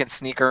cards that can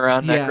sneak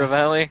around Necro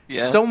Valley.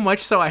 Yeah. So much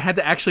so I had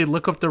to actually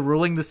look up the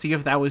ruling to see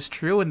if that was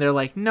true, and they're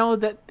like, no,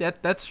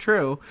 that's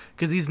true,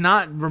 because he's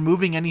not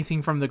removing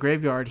anything from the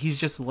graveyard. He's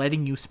just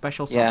letting you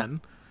special summon.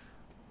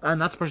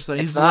 And that's special summon.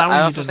 He's allowing you to.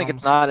 I also think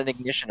it's not an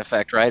ignition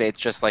effect, right? It's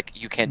just like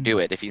you can do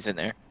it if he's in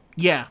there.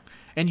 Yeah.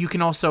 And you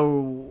can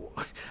also,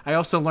 I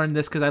also learned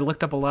this because I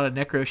looked up a lot of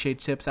Necro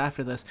Shade tips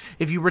after this.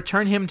 If you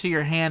return him to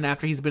your hand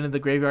after he's been in the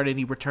graveyard and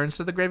he returns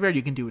to the graveyard,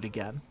 you can do it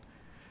again.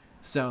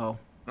 So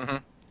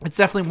it's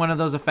definitely one of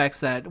those effects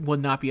that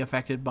would not be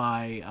affected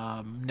by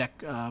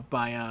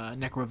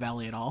Necro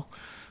Valley at all.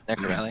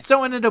 Necro Valley.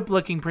 So it ended up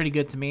looking pretty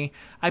good to me.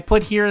 I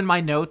put here in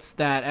my notes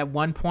that at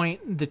one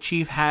point the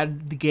Chief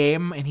had the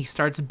game and he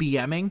starts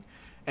BMing,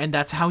 and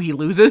that's how he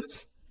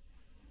loses.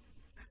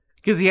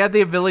 Because he had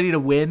the ability to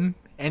win.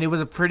 And it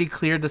was a pretty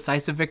clear,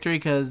 decisive victory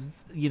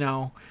because, you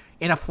know,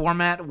 in a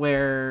format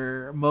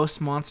where most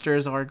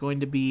monsters are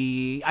going to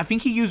be... I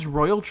think he used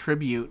Royal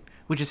Tribute,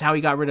 which is how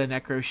he got rid of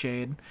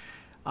Necroshade.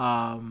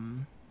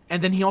 And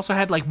then he also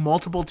had like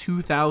multiple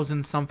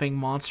 2,000 something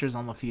monsters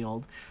on the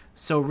field.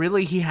 So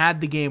really he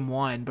had the game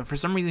won, but for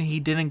some reason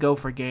he didn't go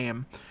for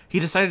game. He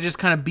decided to just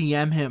kind of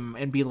BM him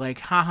and be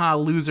like, haha,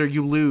 loser,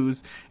 you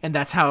lose. And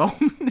that's how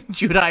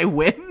Judai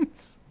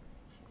wins.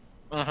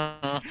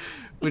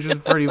 Which is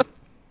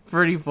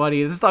pretty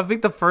funny. This is, I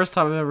think, the first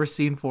time I've ever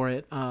seen for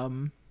it.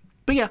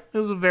 But yeah, it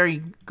was a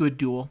very good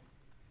duel.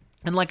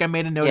 And like I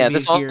made a note of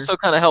this here. also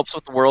kind of helps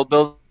with the world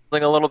building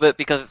a little bit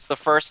because it's the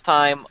first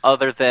time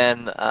other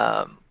than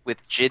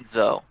with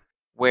Jinzo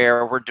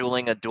where we're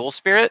dueling a dual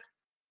spirit.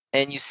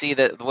 And you see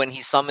that when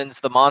he summons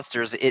the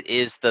monsters, it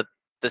is the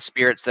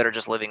spirits that are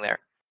just living there.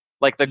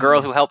 Like the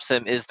girl who helps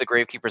him is the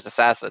Gravekeeper's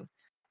assassin.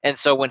 And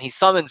so when he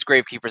summons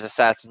Gravekeeper's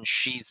assassin,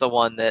 she's the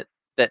one that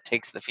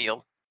takes the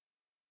field.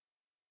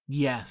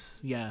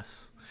 Yes.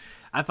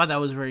 I thought that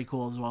was very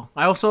cool as well.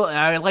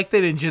 I liked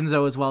it in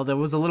Jinzo as well. That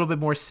was a little bit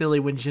more silly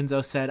when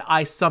Jinzo said,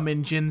 I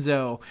summon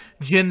Jinzo.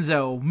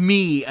 Jinzo,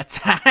 me,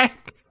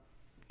 attack.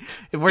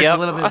 It worked a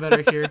little bit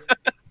better here.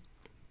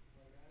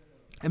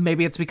 And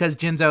maybe it's because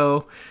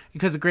the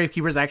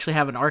Gravekeepers actually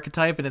have an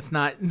archetype and it's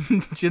not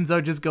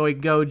Jinzo just going,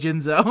 go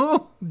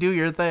Jinzo, do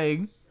your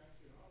thing.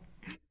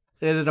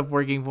 It ended up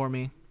working for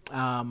me.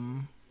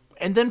 And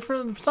then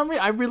for some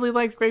reason, I really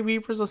liked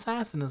Gravekeeper's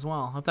Assassin as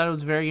well. I thought it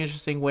was a very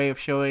interesting way of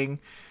showing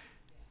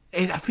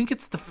it. I think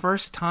it's the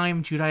first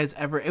time Judai has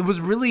ever... It was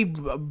really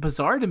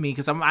bizarre to me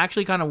because I'm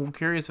actually kind of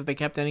curious if they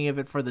kept any of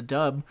it for the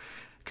dub.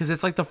 Because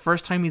it's like the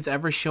first time he's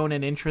ever shown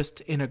an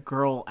interest in a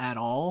girl at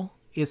all.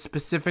 Is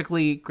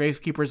specifically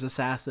Gravekeeper's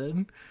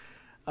Assassin.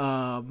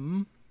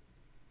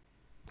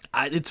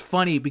 It's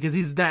funny because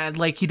he's not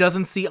like he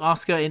doesn't see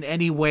Asuka in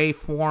any way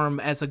form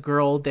as a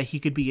girl that he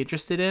could be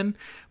interested in,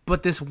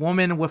 but this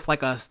woman with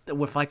like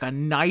a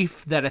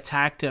knife that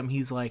attacked him,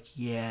 he's like,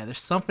 yeah,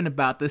 there's something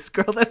about this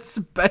girl that's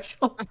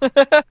special.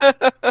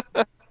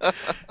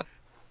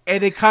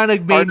 And it kind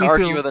of made me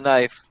argue with a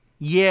knife.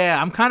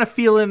 Yeah, I'm kind of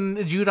feeling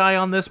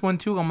Judai on this one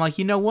too. I'm like,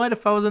 you know what?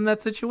 If I was in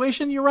that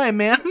situation, you're right,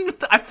 man.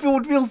 I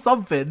would feel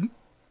something.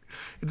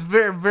 It's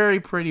very, very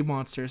pretty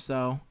monster.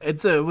 So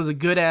it was a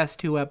good ass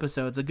 2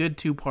 episodes, a good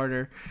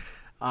 2-parter,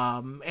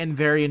 and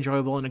very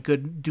enjoyable and a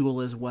good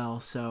duel as well.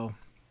 So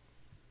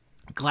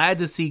glad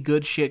to see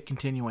good shit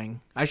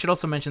continuing. I should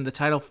also mention the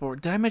title for.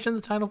 Did I mention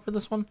the title for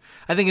this one?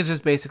 I think it's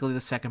just basically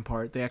the second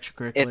part, the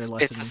extracurricular lesson.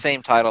 It's the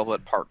same title,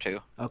 but part 2.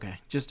 Okay,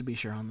 just to be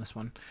sure on this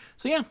one.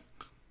 So yeah.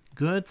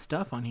 Good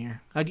stuff on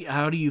here.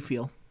 How do you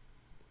feel?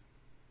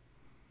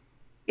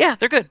 Yeah,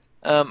 they're good.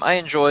 I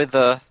enjoy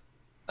the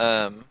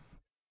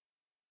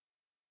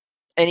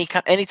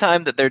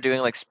anytime that they're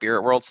doing like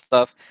Spirit World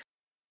stuff.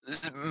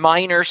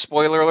 Minor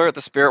spoiler alert: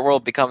 the Spirit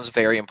World becomes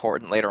very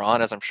important later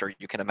on, as I'm sure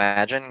you can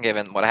imagine,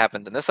 given what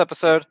happened in this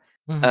episode.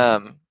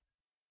 Mm-hmm.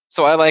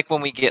 So I like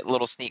when we get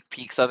little sneak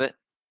peeks of it.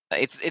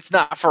 It's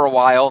not for a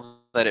while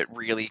that it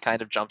really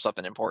kind of jumps up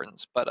in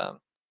importance, but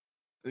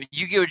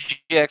Yu-Gi-Oh!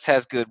 GX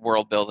has good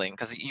world building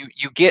because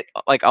you get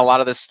like a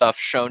lot of this stuff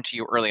shown to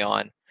you early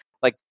on,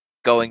 like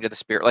going to the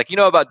spirit, like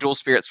about dual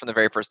spirits from the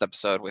very first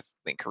episode with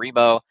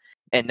Karibo,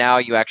 and now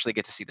you actually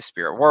get to see the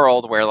spirit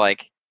world where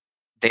like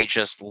they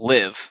just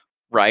live,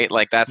 right?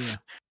 Like that's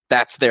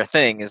their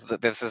thing, is that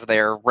this is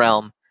their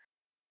realm.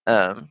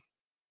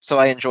 So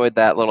I enjoyed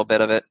that little bit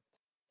of it,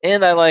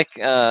 and I like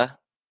the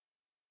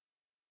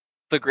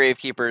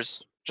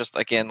Gravekeepers. Just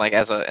again, like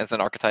as an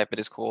archetype, it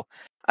is cool.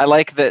 I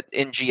like that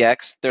in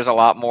GX there's a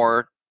lot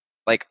more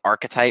like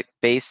archetype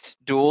based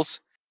duels,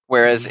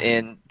 whereas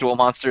in Duel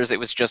Monsters it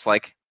was just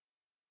like,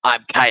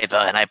 I'm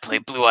Kaiba and I play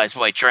Blue Eyes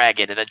White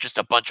Dragon, and then just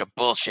a bunch of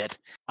bullshit.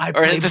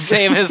 Or the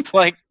same as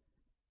like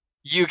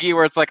Yugi,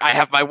 where it's like, I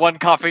have my one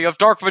copy of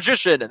Dark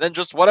Magician, and then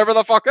just whatever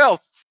the fuck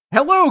else.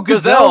 Hello,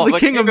 Gazelle, the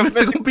king of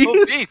mythical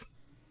beasts.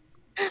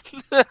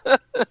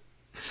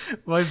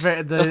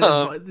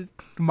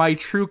 My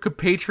true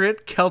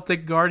compatriot,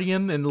 Celtic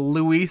Guardian, and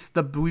Luis,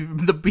 the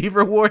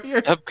Beaver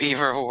Warrior. The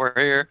Beaver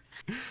Warrior.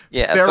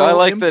 Yeah, so I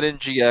like that in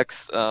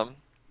GX.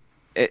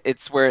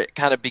 It's where it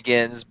kind of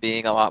begins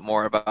being a lot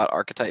more about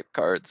archetype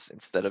cards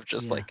instead of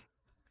just like,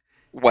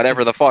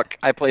 whatever the fuck,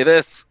 I play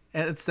this.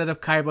 Instead of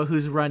Kaiba,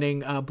 who's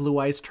running Blue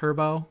Eyes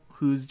Turbo,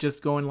 who's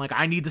just going like,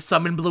 I need to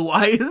summon Blue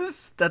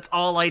Eyes. That's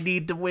all I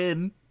need to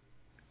win.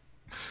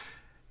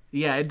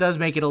 Yeah, it does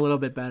make it a little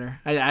bit better.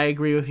 I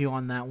agree with you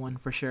on that one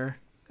for sure.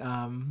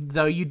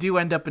 Though you do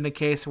end up in a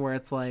case where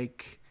it's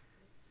like,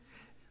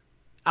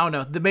 I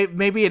don't know,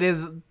 maybe it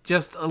is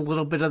just a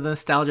little bit of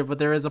nostalgia, but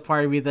there is a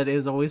part of me that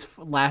is always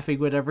laughing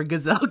whenever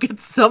Gazelle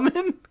gets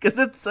summoned because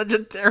it's such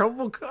a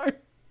terrible card.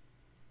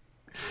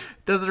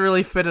 Doesn't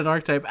really fit an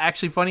archetype.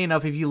 Actually, funny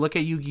enough, if you look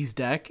at Yugi's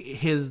deck,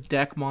 his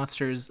deck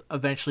monsters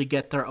eventually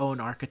get their own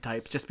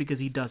archetypes just because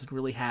he doesn't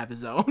really have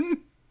his own.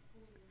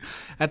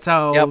 That's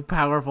how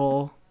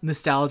powerful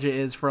nostalgia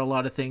is for a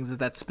lot of things, is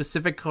that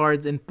specific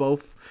cards in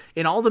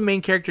all the main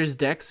characters'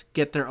 decks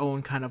get their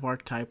own kind of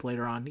archetype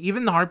later on.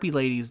 Even the Harpy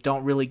Ladies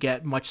don't really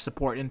get much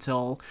support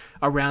until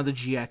around the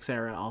GX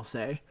era, I'll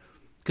say.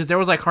 Because there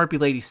was like Harpy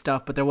Lady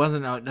stuff, but there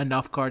wasn't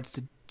enough cards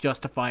to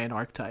justify an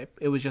archetype.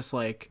 It was just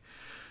like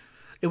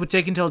it would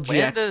take until When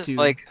GX does to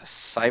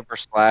Cyber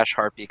Slash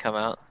Harpy come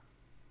out?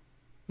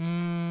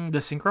 the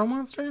synchro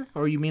monster,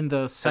 or you mean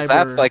the Because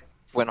that's cyber?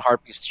 when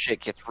Harpy's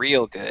shit gets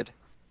real good.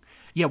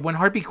 Yeah, when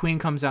Harpy Queen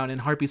comes out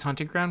and Harpy's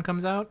Hunting Ground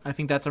comes out, I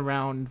think that's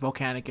around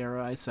Volcanic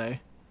era. I'd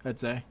say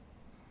that's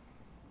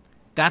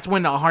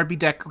when the Harpy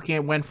deck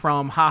went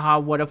from haha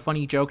what a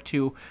funny joke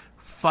to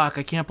fuck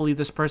I can't believe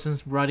this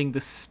person's running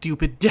this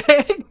stupid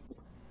deck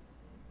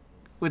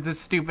with this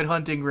stupid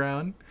Hunting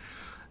Ground.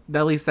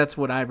 At least that's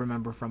what I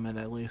remember from it.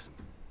 At least,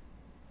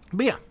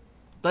 but yeah,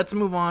 let's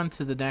move on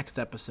to the next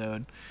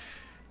episode.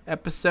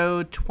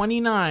 Episode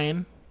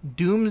 29,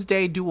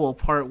 Doomsday Duel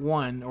Part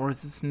 1, or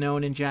as it's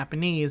known in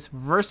Japanese,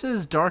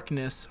 Versus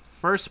Darkness,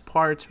 first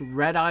part,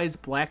 Red Eyes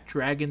Black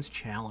Dragons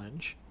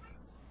Challenge.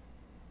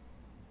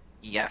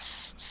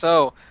 Yes.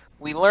 So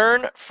we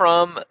learn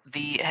from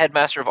the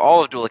headmaster of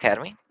all of Duel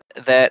Academy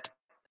that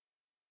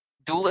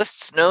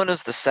duelists known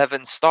as the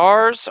Seven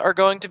Stars are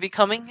going to be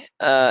coming,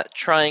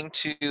 trying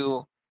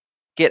to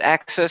get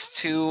access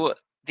to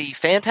the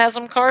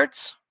Phantasm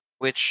cards,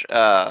 which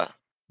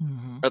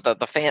or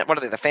the fan. What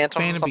are they? The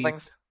Phantom Phantom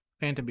somethings. Beast.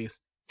 Phantom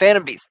Beast.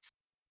 Phantom Beasts.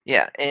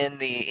 Yeah. In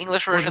the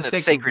English Or the version, it's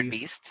Sacred Sacred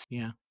Beast. Beasts.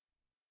 Yeah.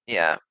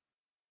 Yeah.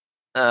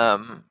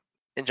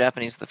 In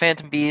Japanese, the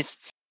Phantom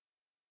Beasts,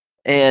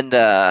 and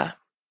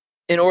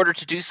in order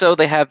to do so,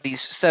 they have these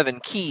 7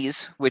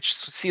 keys, which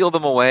seal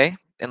them away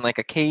in like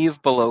a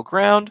cave below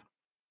ground.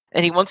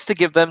 And he wants to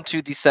give them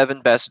to the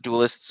 7 best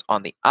duelists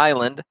on the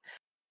island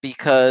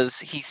because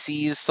he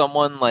sees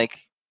someone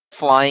like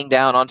flying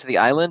down onto the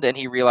island, and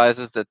he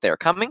realizes that they're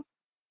coming.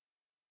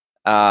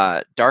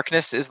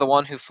 Darkness is the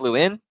one who flew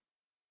in,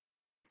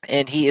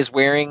 and he is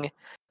wearing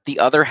the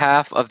other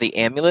half of the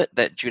amulet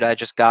that Judai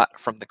just got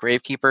from the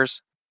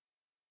Gravekeepers.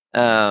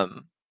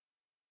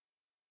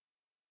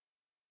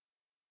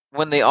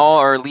 When they all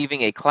are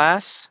leaving a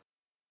class,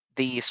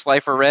 the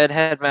Slifer Red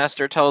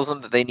headmaster tells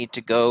them that they need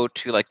to go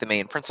to like the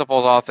main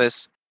principal's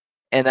office,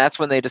 and that's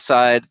when they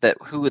decide that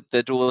who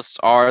the duelists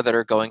are that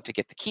are going to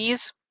get the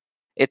keys.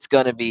 It's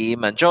going to be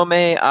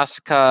Manjome,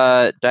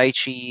 Asuka,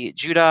 Daichi,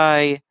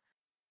 Judai,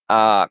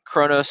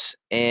 Kronos,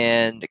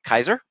 and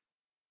Kaiser.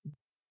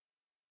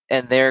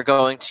 And they're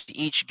going to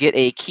each get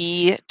a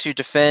key to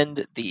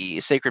defend the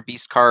Sacred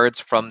Beast cards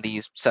from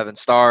these 7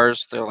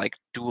 stars. They're like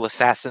dual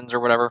assassins or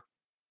whatever.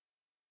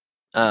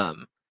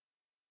 The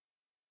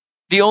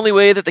only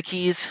way that the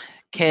keys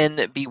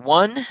can be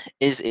won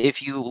is if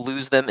you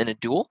lose them in a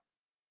duel.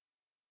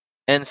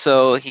 And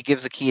so he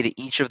gives a key to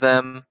each of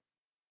them,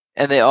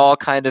 and they all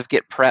kind of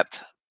get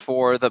prepped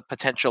for the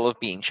potential of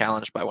being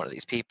challenged by one of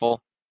these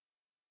people.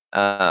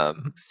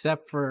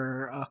 Except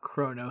for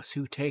Kronos,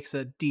 who takes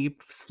a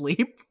deep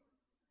sleep.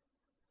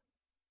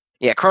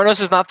 Yeah, Kronos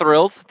is not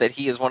thrilled that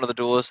he is one of the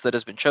duelists that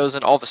has been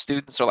chosen. All the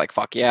students are like,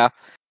 fuck yeah.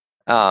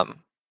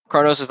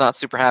 Kronos is not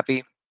super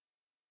happy.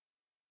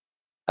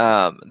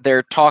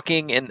 They're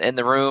talking in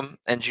the room,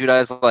 and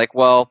Judai's like,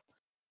 well,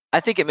 I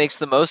think it makes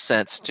the most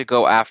sense to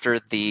go after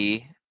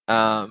the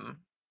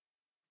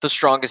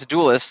strongest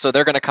duelist, so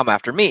they're going to come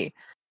after me,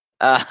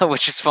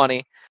 which is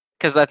funny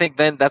because I think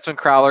then that's when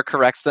Crowler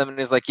corrects them and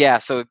is like, yeah,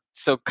 so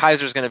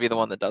Kaiser's going to be the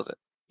one that does it.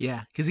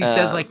 Yeah, because he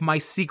says like my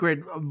secret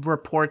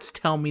reports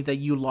tell me that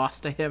you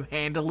lost to him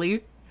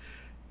handily.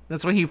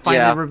 That's when he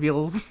finally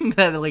reveals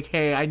that like,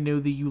 hey, I knew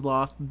that you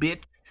lost,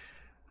 bitch.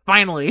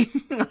 Finally,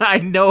 I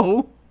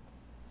know.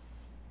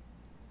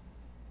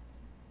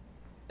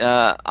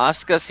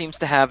 Asuka seems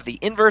to have the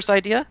inverse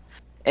idea,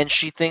 and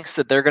she thinks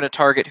that they're going to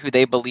target who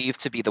they believe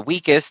to be the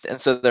weakest,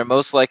 and so they're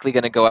most likely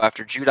going to go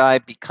after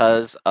Judai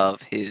because of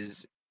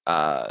his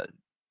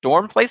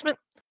dorm placement,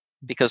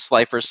 because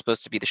Slifer is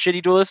supposed to be the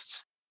shitty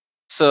duelists.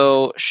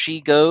 So she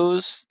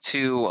goes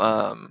to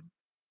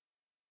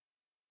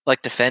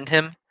like defend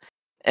him,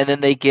 and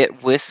then they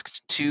get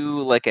whisked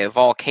to like a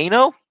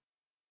volcano.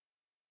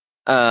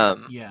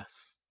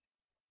 Yes.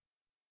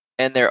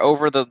 And they're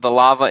over the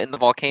lava in the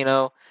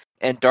volcano,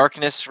 and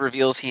Darkness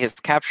reveals he has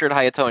captured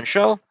Hayato and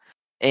Sho,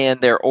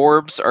 and their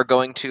orbs are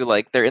going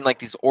to they're in like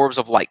these orbs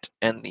of light,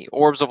 and the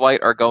orbs of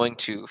light are going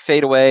to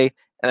fade away,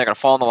 and they're going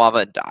to fall in the lava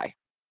and die.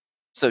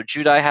 So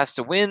Judai has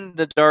to win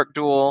the dark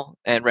duel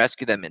and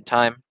rescue them in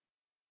time.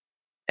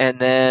 And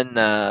then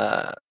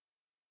out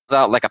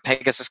like a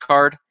Pegasus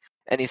card,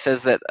 and he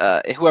says that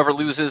whoever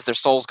loses, their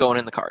soul's going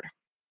in the card.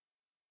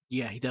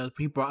 Yeah, he does.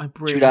 He Judai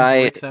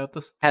breaks out the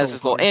has soul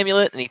his card. little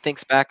amulet, and he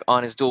thinks back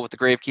on his duel with the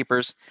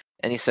Gravekeepers,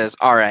 and he says,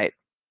 "All right,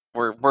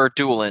 we're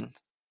dueling."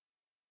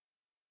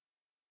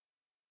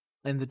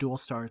 And the duel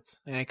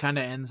starts, and it kind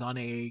of ends on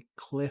a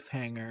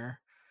cliffhanger.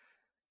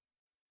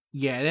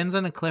 Yeah, it ends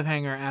on a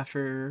cliffhanger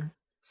after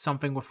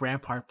something with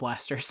Rampart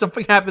Blaster.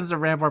 Something happens to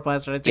Rampart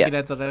Blaster. I think it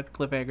ends on a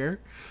cliffhanger.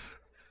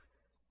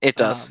 It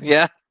does,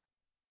 yeah.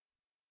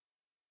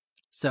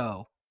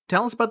 So,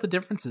 tell us about the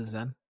differences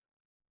then.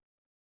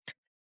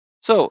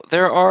 So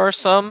there are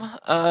some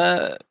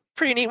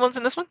pretty neat ones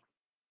in this one.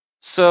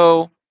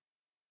 So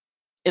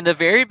in the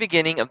very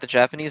beginning of the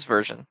Japanese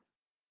version,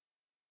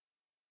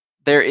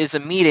 there is a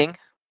meeting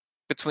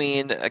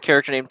between a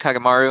character named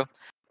Kagamaru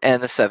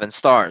and the Seven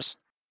Stars.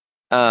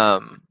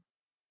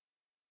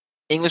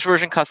 English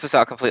version cuts this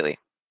out completely.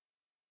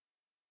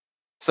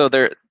 So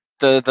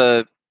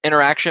the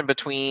interaction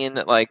between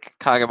like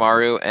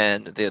Kagamaru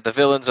and the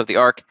villains of the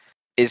arc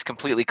is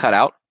completely cut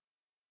out.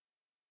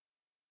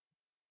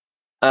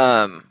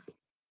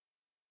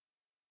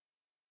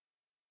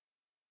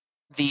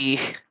 The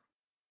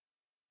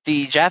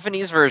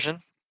Japanese version,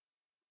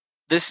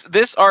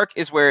 this arc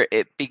is where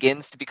it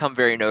begins to become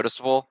very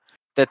noticeable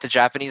that the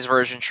Japanese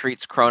version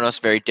treats Kronos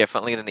very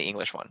differently than the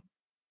English one.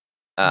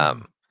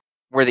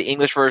 Where the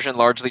English version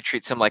largely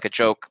treats him like a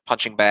joke,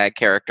 punching bag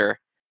character.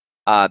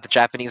 The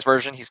Japanese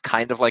version, he's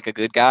kind of like a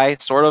good guy,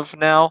 sort of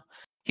now.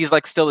 He's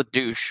like still a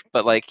douche,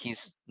 but like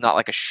he's not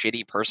like a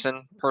shitty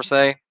person per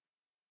se.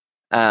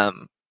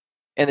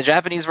 In the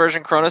Japanese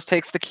version, Kronos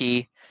takes the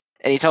key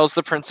and he tells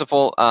the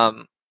principal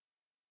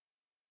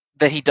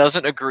that he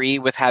doesn't agree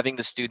with having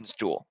the students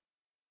duel.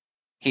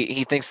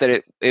 He thinks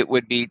that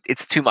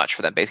it's too much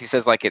for them. Basically, he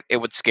says like it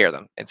would scare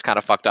them. It's kind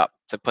of fucked up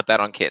to put that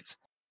on kids.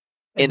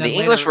 And In the then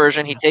English later,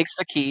 version, he takes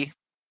the key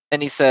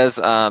and he says,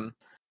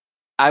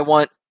 I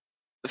want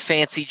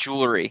fancy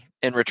jewelry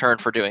in return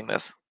for doing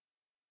this.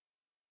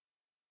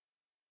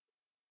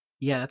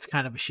 Yeah, that's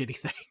kind of a shitty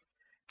thing.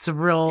 It's a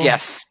real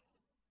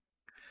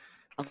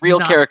real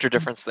character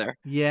difference there.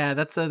 Yeah,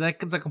 that's a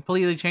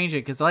completely change it,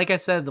 because like I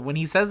said, when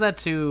he says that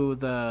to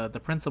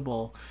the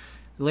principal,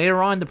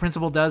 later on the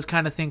principal does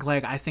kind of think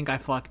like, I think I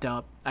fucked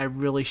up. I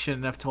really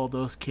shouldn't have told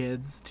those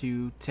kids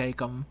to take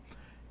them.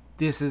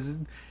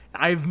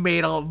 I've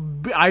made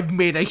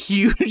a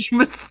huge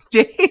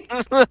mistake.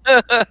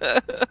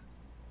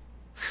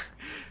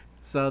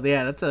 So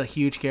yeah, that's a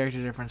huge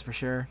character difference for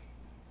sure.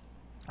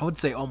 I would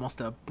say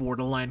almost a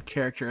borderline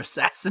character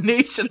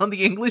assassination on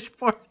the English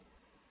part.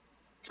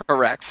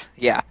 Correct.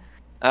 Yeah.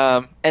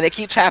 And it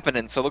keeps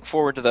happening, so look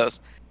forward to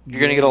those. You're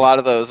going to get a lot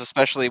of those,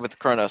 especially with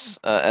Kronos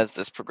as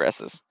this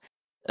progresses.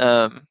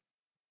 There's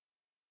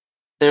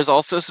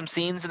also some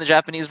scenes in the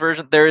Japanese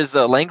version. There is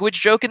a language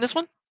joke in this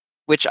one,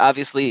 which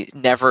obviously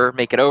never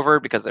make it over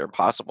because they're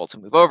impossible to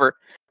move over.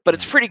 But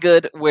it's pretty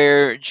good,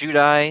 where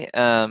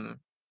Judai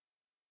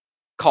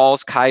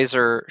calls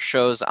Kaiser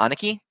Sho's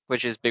Aniki,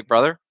 which is Big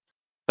Brother.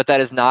 But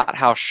that is not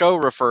how Sho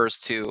refers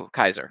to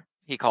Kaiser.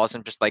 He calls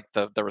him just like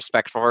the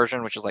respectful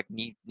version, which is like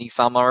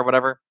Nisama or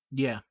whatever.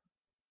 Yeah.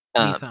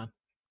 Nissan.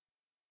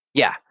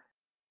 Yeah.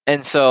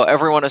 And so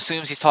everyone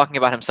assumes he's talking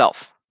about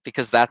himself,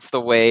 because that's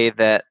the way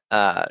that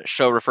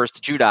Sho refers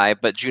to Judai,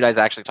 but Judai's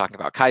actually talking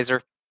about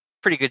Kaiser.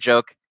 Pretty good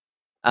joke.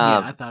 Yeah,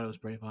 I thought it was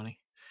pretty funny.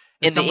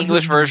 In the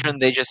English version,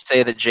 they just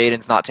say that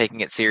Jaden's not taking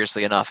it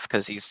seriously enough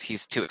because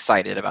he's too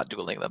excited about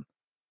dueling them.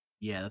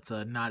 Yeah, that's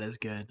not as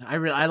good. I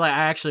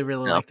actually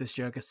really like this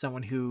joke as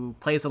someone who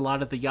plays a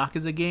lot of the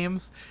Yakuza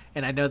games,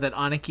 and I know that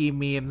Aniki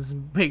means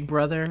big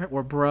brother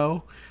or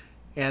bro,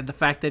 and the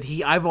fact that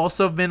I've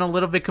also been a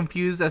little bit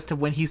confused as to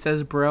when he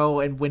says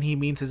bro and when he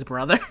means his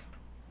brother,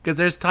 because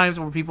there's times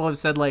where people have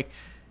said like,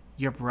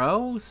 your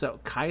bro, so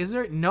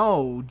Kaiser,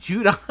 no,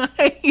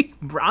 Judai,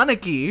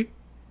 Aniki,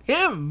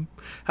 him.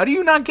 How do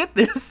you not get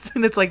this?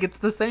 And it's like, it's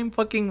the same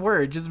fucking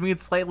word, just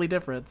means slightly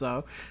different.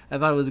 So I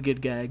thought it was a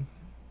good gag.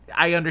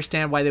 I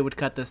understand why they would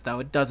cut this though.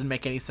 It doesn't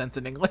make any sense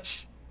in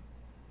English.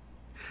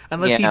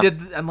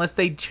 Unless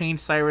they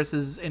changed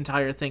Cyrus's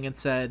entire thing and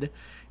said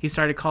he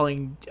started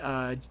calling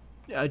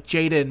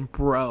Jaden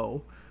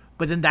bro,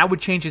 but then that would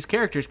change his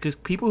characters, because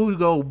people who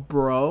go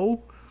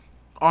bro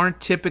aren't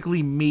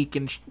typically meek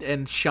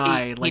and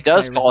shy. He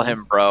does call him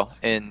bro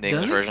in the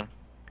English version.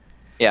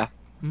 Yeah.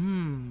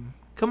 Come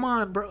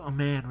on, bro. Oh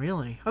man,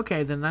 really?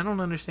 Okay, then I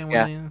don't understand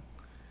why.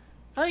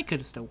 I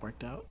could have still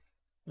worked out.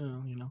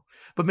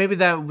 But maybe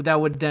that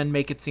would then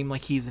make it seem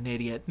like he's an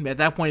idiot. At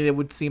that point, it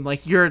would seem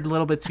like you're a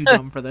little bit too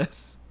dumb for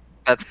this.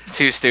 That's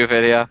too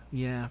stupid, yeah.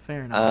 Yeah,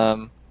 fair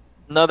enough.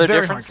 Another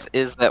difference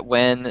is that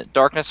when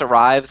Darkness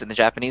arrives in the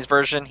Japanese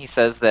version, he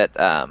says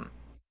that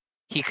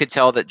he could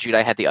tell that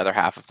Judai had the other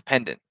half of the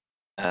pendant,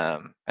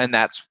 and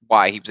that's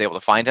why he was able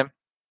to find him.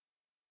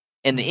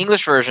 In the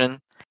English version,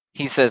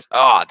 he says,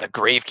 the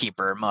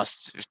Gravekeeper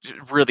must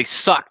really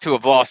suck to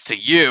have lost to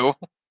you.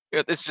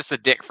 It's just a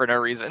dick for no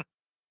reason.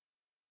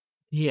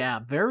 Yeah,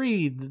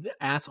 very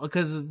asshole.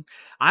 Because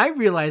I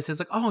realized it's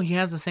like, he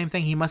has the same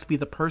thing. He must be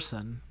the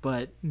person.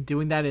 But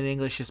doing that in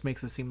English just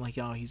makes it seem like,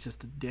 he's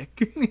just a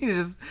dick. He's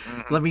just,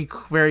 let me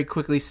very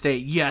quickly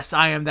state, yes,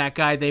 I am that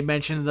guy they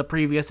mentioned in the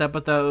previous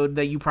episode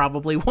that you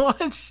probably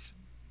watched.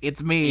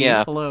 It's me.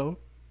 Yeah. Hello.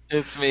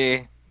 It's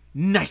me.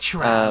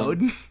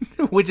 Nightshroud,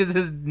 which is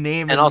his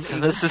name. And also,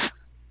 English. This is,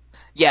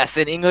 yes,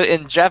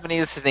 in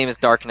Japanese, his name is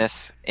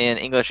Darkness. In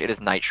English, it is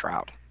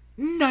Nightshroud.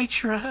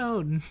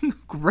 Nightshroud.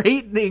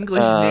 Great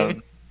English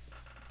name.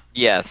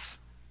 Yes.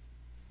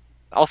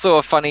 Also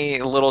a funny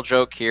little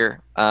joke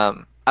here. I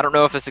don't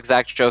know if this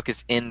exact joke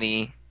is in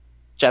the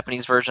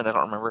Japanese version. I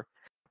don't remember.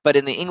 But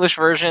in the English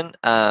version,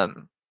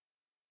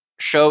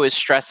 Sho is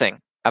stressing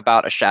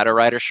about a Shadow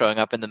Rider showing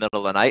up in the middle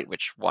of the night,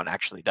 which one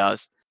actually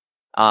does.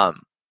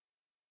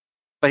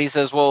 But he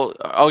says, well,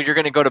 oh, you're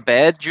going to go to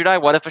bed,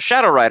 Judai? What if a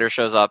Shadow Rider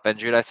shows up? And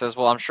Judai says,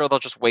 well, I'm sure they'll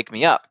just wake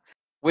me up.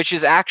 Which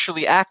is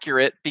actually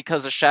accurate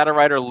because a Shadow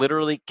Rider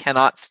literally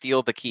cannot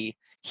steal the key.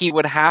 He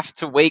would have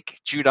to wake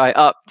Judai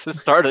up to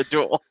start a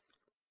duel.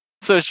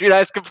 So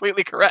Judai is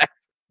completely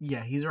correct.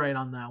 Yeah, he's right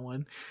on that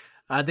one.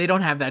 They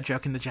don't have that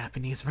joke in the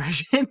Japanese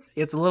version.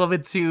 It's a little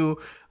bit too,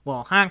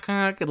 well, honk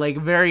honk, like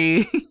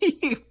very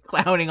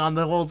clowning on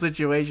the whole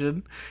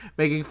situation,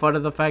 making fun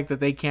of the fact that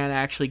they can't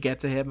actually get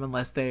to him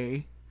unless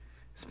they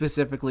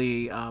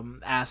specifically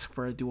ask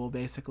for a duel,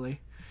 basically.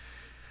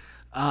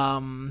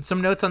 Some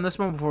notes on this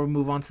one before we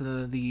move on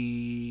to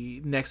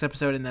the next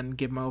episode and then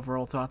give my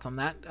overall thoughts on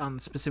that, on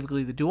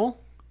specifically the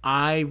duel.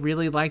 I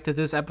really like that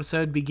this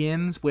episode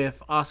begins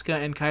with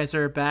Asuka and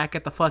Kaiser back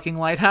at the fucking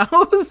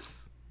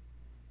lighthouse.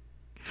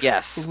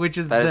 Yes, Which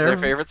is that is their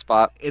favorite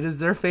spot. It is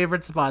their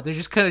favorite spot. They're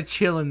just kind of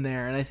chilling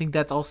there, and I think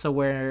that's also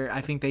where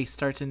I think they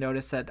start to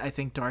notice that I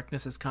think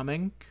darkness is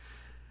coming.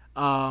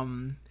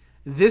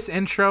 This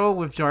intro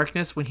with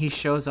darkness when he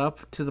shows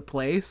up to the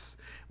place,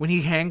 when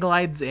he hang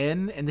glides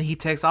in, and then he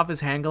takes off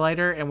his hang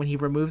glider, and when he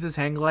removes his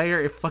hang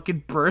glider, it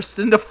fucking bursts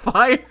into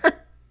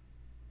fire.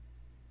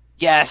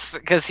 Yes,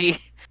 because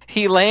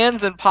he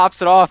lands and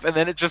pops it off, and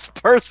then it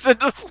just bursts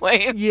into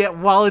flames. Yeah,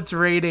 while it's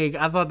raining.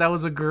 I thought that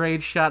was a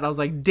great shot. I was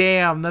like,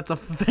 damn, that's a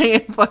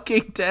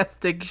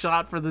fan-fucking-tastic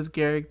shot for this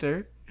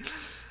character.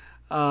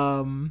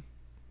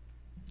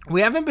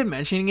 We haven't been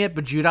mentioning it,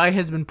 but Judai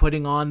has been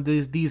putting on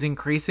these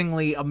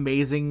increasingly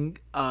amazing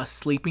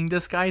sleeping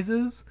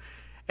disguises.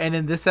 And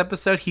in this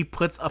episode, he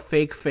puts a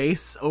fake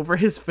face over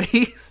his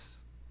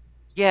face.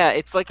 Yeah,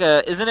 it's like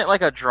isn't it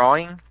like a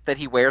drawing that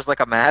he wears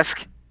like a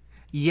mask?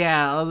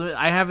 Yeah,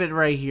 I have it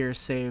right here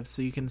saved,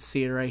 so you can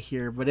see it right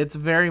here. But it's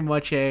very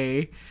much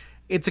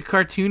it's a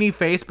cartoony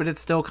face, but it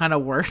still kind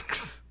of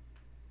works.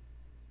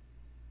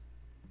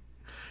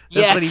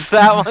 Yes,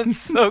 that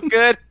one's so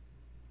good.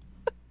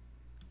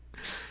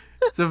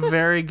 It's a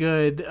very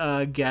good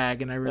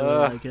gag, and I really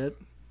like it.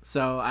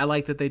 So I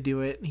like that they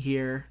do it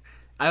here.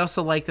 I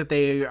also like that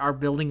they are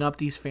building up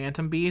these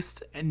Phantom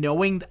Beasts, and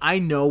I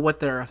know what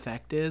their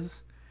effect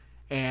is.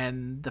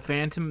 And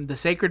the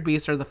Sacred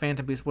Beast or the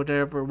Phantom Beast,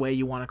 whatever way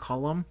you want to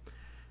call them,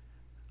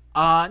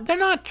 they're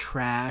not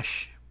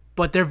trash,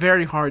 but they're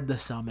very hard to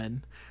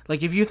summon.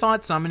 Like, if you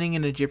thought summoning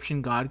an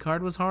Egyptian god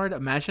card was hard,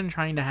 imagine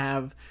trying to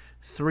have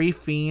 3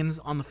 fiends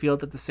on the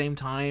field at the same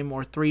time,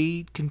 or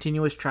 3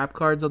 continuous trap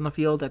cards on the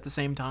field at the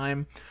same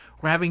time,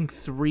 or having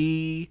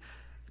 3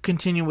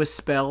 continuous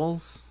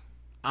spells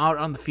out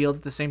on the field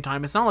at the same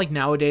time. It's not like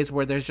nowadays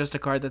where there's just a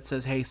card that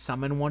says, hey,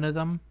 summon one of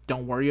them.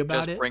 Don't worry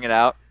about it. Just bring it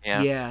out.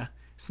 Yeah. Yeah.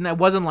 So it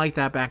wasn't like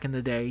that back in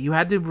the day. You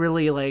had to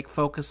really like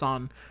focus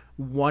on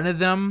one of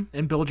them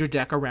and build your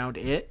deck around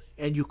it,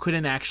 and you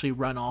couldn't actually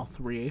run all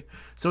 3.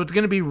 So it's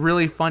going to be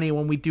really funny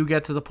when we do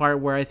get to the part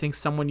where I think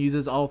someone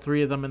uses all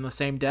 3 of them in the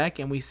same deck,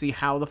 and we see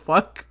how the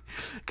fuck,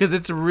 because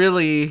it's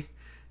really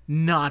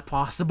not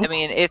possible. I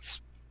mean,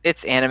 it's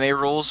anime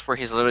rules where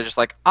he's literally just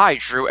like, I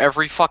drew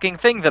every fucking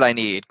thing that I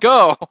need.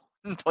 Go!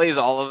 And plays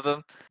all of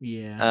them.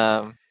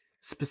 Yeah.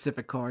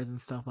 Specific cards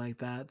and stuff like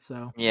that.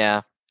 So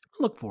yeah.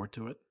 Look forward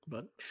to it,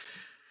 but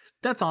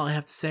that's all I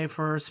have to say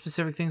for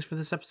specific things for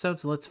this episode.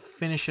 So let's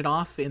finish it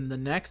off in the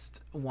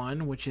next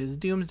one, which is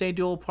Doomsday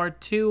Duel Part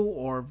 2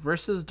 or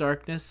Versus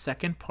Darkness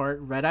Second Part,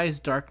 Red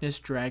Eyes Darkness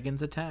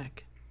Dragon's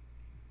Attack.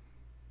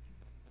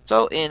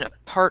 So in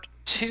Part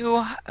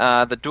 2,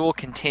 the duel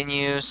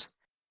continues.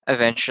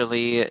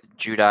 Eventually,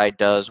 Judai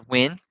does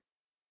win.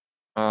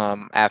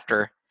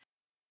 After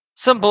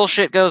some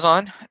bullshit goes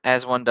on,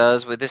 as one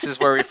does. This is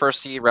where we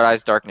first see Red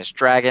Eyes Darkness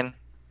Dragon,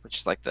 which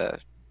is like the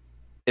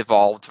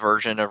evolved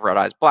version of Red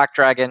Eyes Black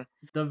Dragon,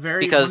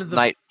 because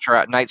Night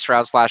Shroud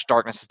 /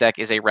 Darkness's deck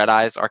is a Red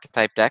Eyes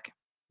archetype deck.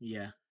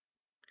 Yeah,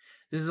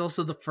 this is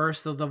also the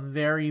first of the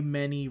very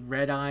many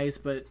Red Eyes,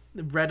 but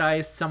Red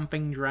Eyes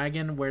something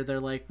dragon, where they're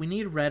like, we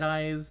need Red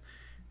Eyes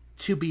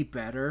to be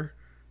better,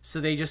 so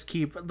they just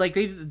keep like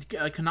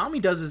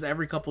Konami does this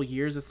every couple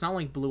years. It's not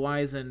like Blue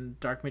Eyes and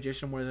Dark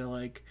Magician where they're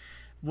like,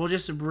 we'll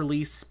just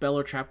release spell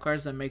or trap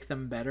cards that make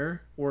them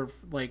better, or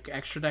like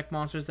extra deck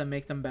monsters that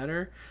make them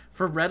better.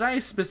 For Red Eye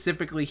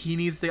specifically, he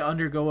needs to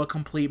undergo a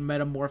complete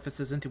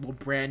metamorphosis into a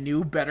brand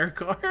new, better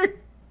card.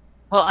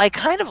 Well, I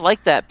kind of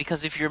like that,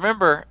 because if you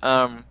remember,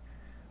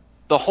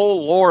 the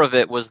whole lore of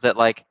it was that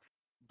like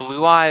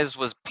Blue Eyes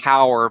was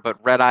power,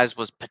 but Red Eyes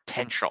was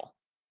potential.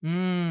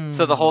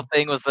 So the whole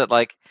thing was that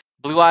like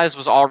Blue Eyes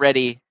was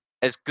already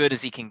as good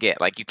as he can get.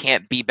 Like, you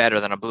can't be better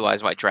than a Blue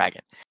Eyes White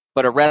Dragon.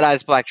 But a Red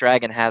Eyes Black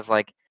Dragon has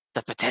like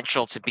the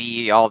potential to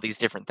be all these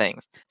different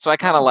things. So I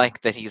kind of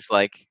like that he's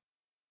like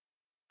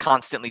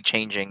constantly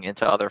changing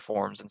into other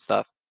forms and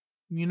stuff.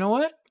 You know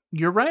what?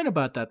 You're right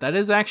about that. That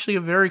is actually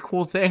a very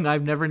cool thing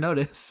I've never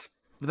noticed.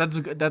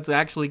 That's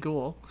actually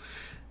cool.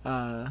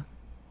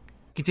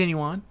 Continue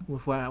on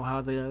with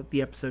how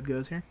the episode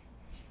goes here.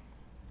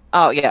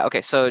 Oh yeah,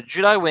 okay. So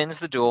Judai wins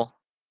the duel.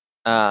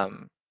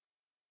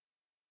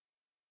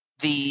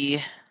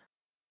 The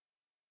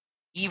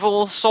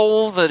evil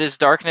soul that is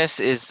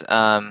darkness is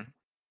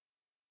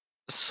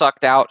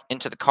sucked out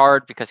into the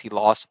card because he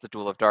lost the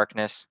Duel of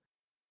Darkness.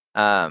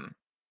 And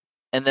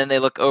then they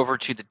look over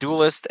to the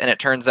duelist, and it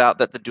turns out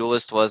that the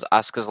duelist was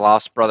Asuka's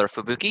lost brother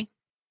Fubuki.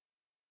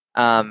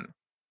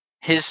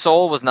 His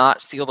soul was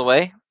not sealed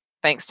away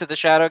thanks to the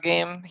Shadow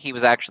game. He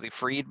was actually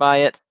freed by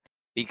it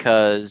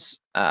because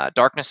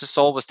Darkness's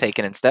soul was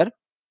taken instead.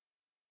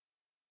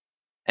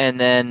 And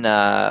then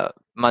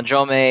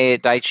Manjome,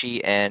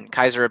 Daichi, and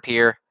Kaiser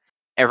appear.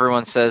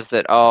 Everyone says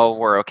that, oh,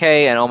 we're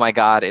okay, and oh my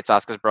god, it's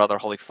Asuka's brother.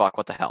 Holy fuck,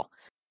 what the hell?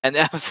 And the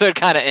episode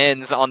kind of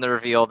ends on the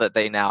reveal that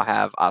they now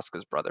have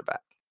Asuka's brother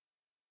back.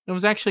 It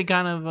was actually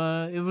kind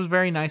of it was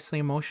very nicely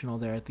emotional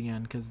there at the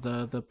end, because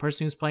the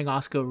person who's playing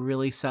Asuka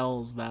really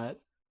sells that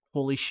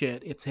holy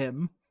shit, it's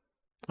him.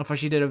 I thought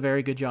she did a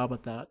very good job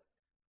with that.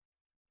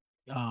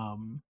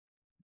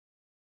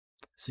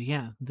 So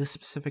yeah, this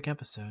specific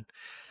episode.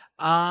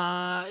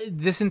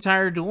 This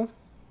entire duel,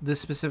 this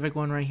specific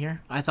one right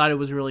here, I thought it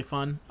was really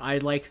fun. I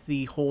like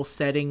the whole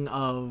setting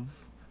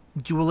of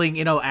dueling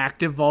in an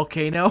active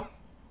volcano.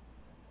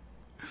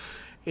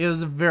 It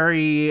was a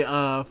very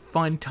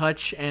fun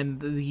touch,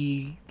 and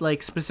the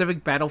like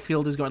specific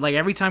battlefield is going, like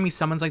every time he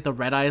summons like the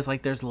red eyes,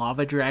 like there's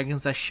lava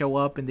dragons that show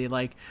up and they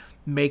like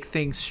make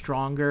things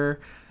stronger.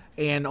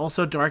 And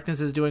also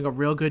Darkness is doing a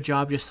real good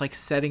job just like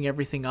setting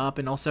everything up,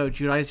 and also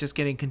Judai is just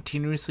getting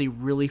continuously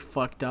really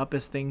fucked up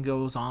as thing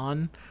goes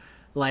on.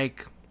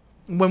 Like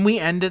when we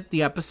ended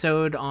the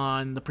episode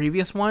on the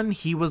previous one,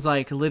 he was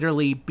like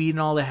literally beating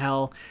all the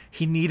hell.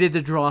 He needed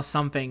to draw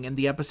something, and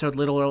the episode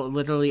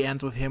literally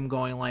ends with him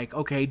going like,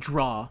 okay,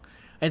 draw.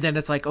 And then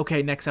it's like,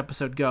 okay, next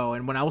episode, go.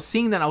 And when I was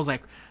seeing that, I was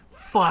like,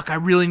 fuck, I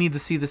really need to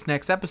see this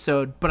next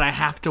episode, but I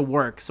have to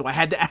work. So I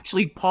had to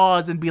actually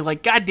pause and be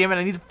like, god damn it,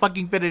 I need to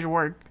fucking finish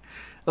work.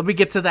 Let me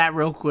get to that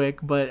real quick.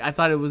 But I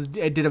thought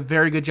it did a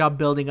very good job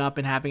building up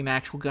and having an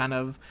actual kind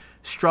of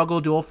struggle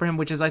duel for him,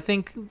 which is, I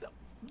think,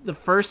 the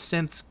first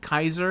since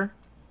Kaiser.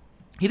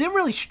 He didn't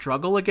really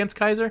struggle against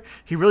Kaiser.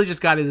 He really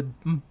just got his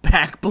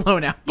back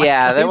blown out by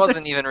Yeah, Kaiser. there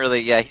wasn't even really...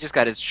 Yeah, he just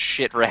got his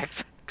shit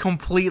wrecked.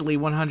 Completely,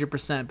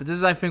 100%. But this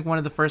is, I think, one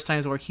of the first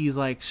times where he's,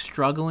 like,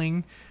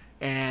 struggling,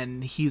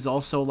 and he's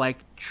also, like,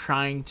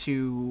 trying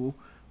to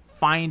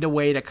find a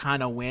way to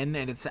kind of win,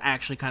 and it's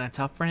actually kind of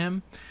tough for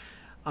him.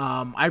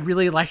 I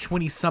really liked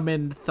when he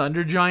summoned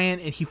Thunder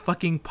Giant, and he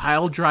fucking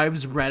pile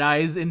drives Red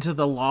Eyes into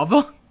the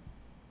lava.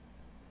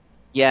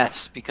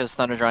 Yes, because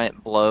Thunder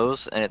Giant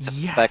blows, and its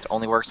effect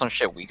only works on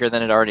shit weaker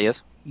than it already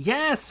is.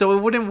 Yes, so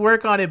it wouldn't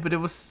work on it, but it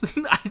was...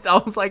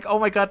 I was like, oh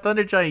my god,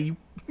 Thunder Giant,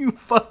 you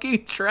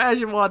fucking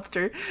trash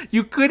monster.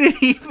 You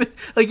couldn't even...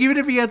 Like, even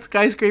if he had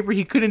Skyscraper,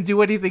 he couldn't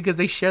do anything because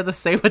they share the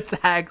same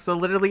attack, so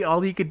literally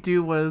all he could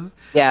do was...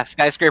 Yeah,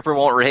 Skyscraper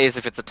won't raise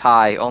if it's a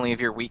tie, only if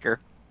you're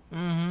weaker.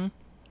 Mm-hmm.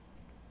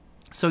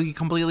 So he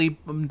completely...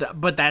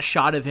 But that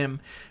shot of him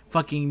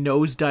fucking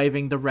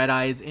nosediving the Red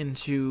Eyes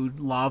into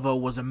lava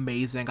was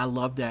amazing. I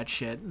love that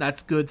shit.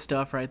 That's good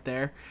stuff right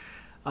there.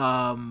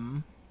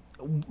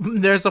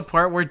 There's a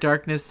part where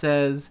Darkness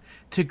says,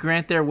 to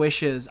grant their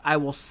wishes, I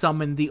will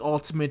summon the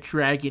ultimate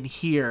dragon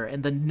here.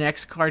 And the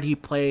next card he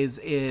plays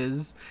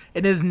is...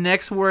 And his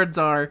next words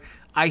are,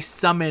 I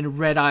summon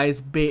Red Eyes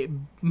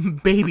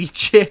baby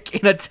chick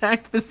in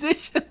attack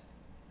position.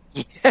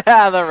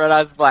 Yeah, the Red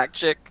Eyes black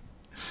chick.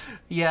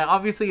 Yeah,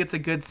 obviously it's a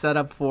good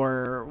setup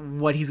for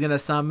what he's going to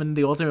summon,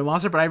 the ultimate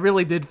monster, but I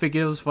really did think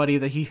it was funny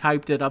that he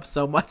hyped it up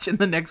so much, and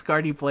the next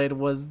card he played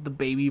was the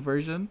baby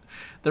version,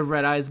 the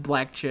Red Eyes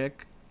Black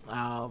Chick,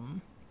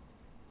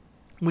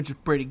 which is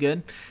pretty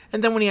good.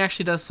 And then when he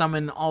actually does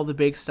summon all the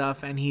big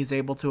stuff and he's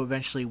able to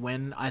eventually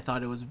win, I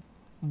thought it was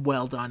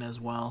well done as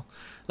well.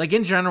 Like,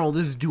 in general,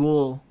 this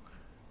duel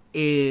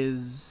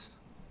is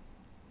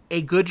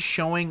a good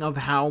showing of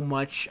how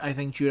much I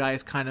think Judai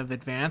is kind of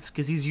advanced,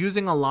 because he's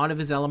using a lot of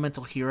his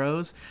elemental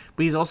heroes,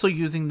 but he's also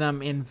using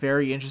them in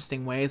very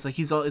interesting ways. Like,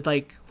 he's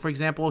like, for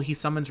example, he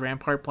summons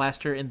Rampart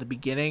Blaster in the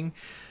beginning,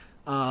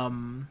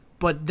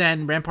 but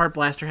then Rampart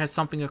Blaster has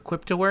something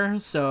equipped to her,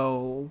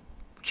 so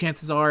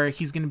chances are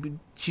she's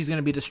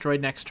gonna be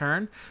destroyed next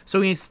turn.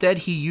 So instead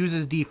he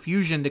uses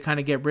Defusion to kind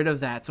of get rid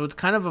of that. So it's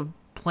kind of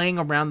playing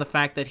around the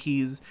fact that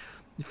he's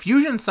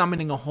fusion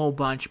summoning a whole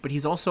bunch, but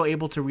he's also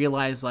able to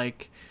realize,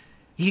 like,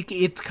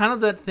 it's kind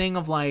of that thing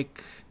of,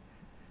 like,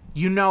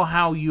 you know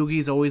how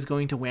Yugi's always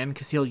going to win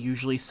because he'll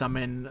usually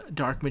summon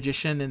Dark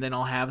Magician and then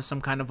I'll have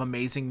some kind of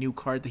amazing new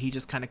card that he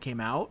just kind of came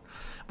out,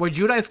 where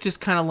Judai's just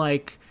kind of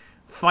like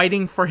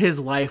fighting for his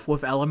life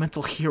with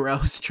elemental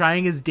heroes,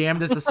 trying his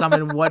damnedest to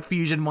summon what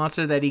fusion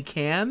monster that he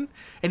can,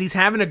 and he's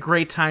having a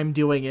great time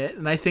doing it.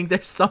 And I think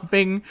there's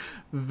something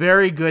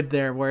very good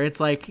there where it's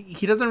like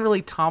he doesn't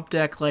really top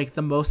deck like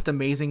the most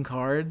amazing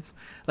cards.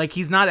 Like,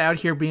 he's not out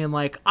here being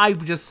like, I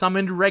just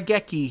summoned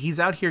Regeki. He's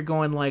out here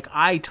going like,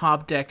 I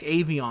top decked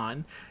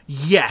Avion.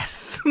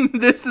 Yes,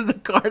 this is the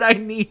card I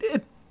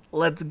needed.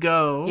 Let's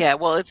go. Yeah,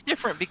 well, it's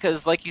different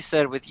because, like you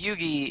said, with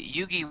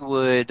Yugi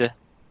would...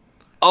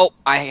 Oh,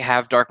 I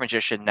have Dark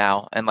Magician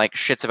now, and, like,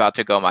 shit's about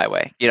to go my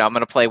way. You know, I'm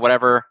going to play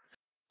whatever.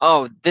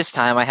 Oh, this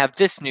time I have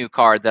this new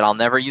card that I'll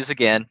never use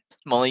again.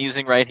 I'm only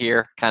using right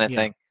here, kind of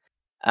thing.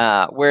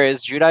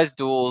 Whereas Judai's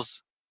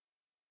duels,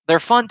 they're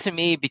fun to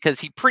me because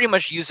he pretty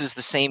much uses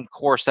the same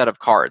core set of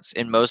cards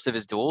in most of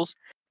his duels,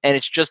 and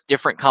it's just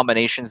different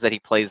combinations that he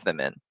plays them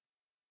in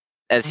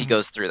as he Mhm.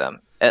 goes through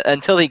them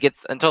until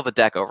the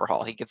deck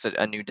overhaul. He gets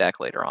a new deck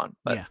later on,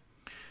 but Yeah.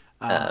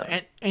 um,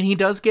 And he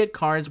does get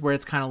cards where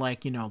it's kind of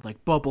like,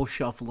 like bubble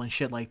shuffle and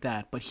shit like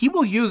that. But he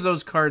will use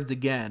those cards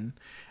again.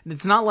 And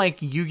it's not like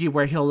Yugi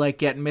where he'll like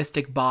get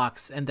Mystic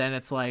Box and then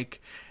it's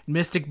like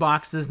Mystic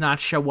Box does not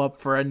show up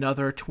for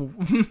another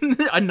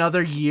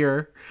another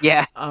year.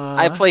 yeah,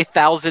 I Uh, play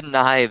Thousand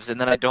Knives and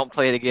then I don't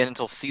play it again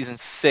until season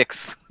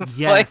 6. It's like,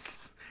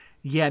 yes.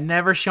 Yeah,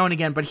 never shown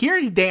again. But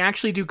here they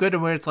actually do good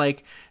where it's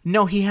like,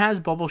 no, he has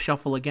Bubble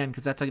Shuffle again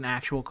because that's an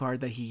actual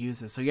card that he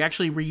uses. So he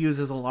actually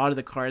reuses a lot of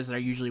the cards that are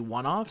usually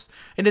one-offs.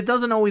 And it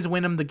doesn't always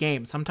win him the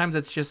game. Sometimes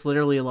it's just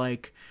literally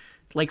like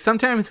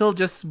sometimes he'll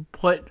just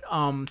put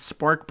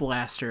Spark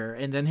Blaster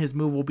and then his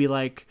move will be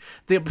like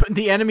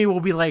the enemy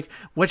will be like,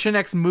 what's your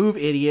next move,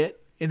 idiot?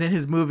 And then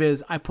his move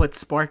is I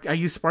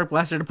use Spark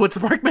Blaster to put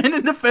Sparkman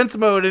in defense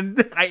mode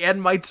and I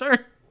end my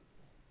turn.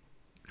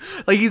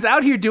 Like he's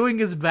out here doing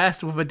his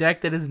best with a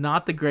deck that is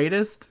not the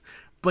greatest,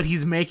 but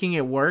he's making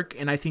it work,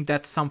 and I think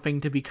that's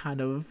something to be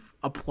kind of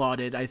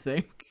applauded, I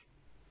think.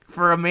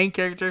 For a main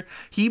character,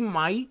 he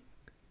might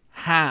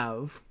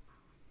have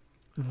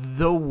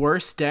the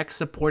worst deck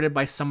supported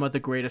by some of the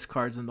greatest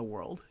cards in the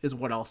world, is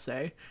what I'll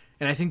say.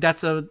 And I think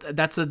that's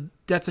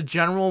a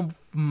general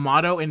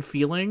motto and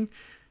feeling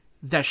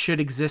that should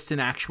exist in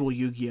actual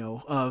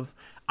Yu-Gi-Oh! Of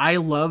I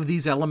love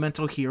these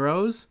elemental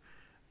heroes.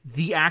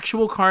 The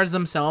actual cards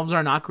themselves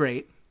are not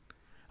great,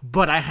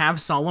 but I have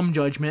Solemn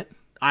Judgment,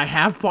 I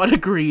have Pot of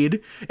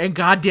Greed, and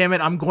god damn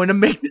it, I'm going to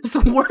make this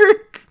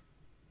work.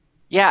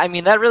 yeah, I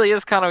mean that really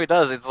is kind of what he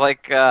does. It's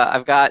like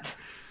I've got,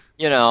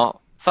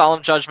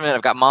 Solemn Judgment,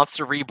 I've got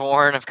Monster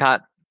Reborn, I've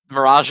got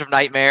Mirage of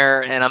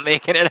Nightmare, and I'm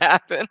making it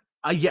happen.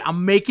 Yeah,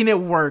 I'm making it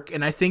work,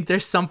 and I think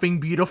there's something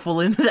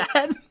beautiful in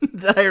that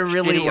that I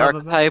really Shitty love about it.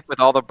 archetype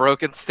with all the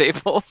broken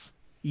staples.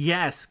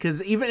 Yes,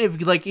 because even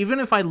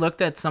if I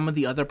looked at some of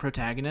the other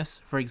protagonists,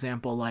 for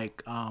example,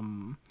 like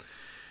I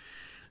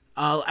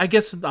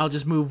guess I'll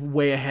just move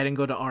way ahead and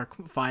go to Arc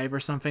 5 or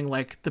something.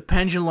 Like the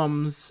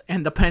pendulums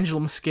and the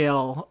pendulum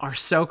scale are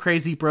so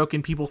crazy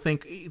broken. People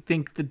think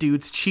the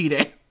dude's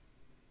cheating.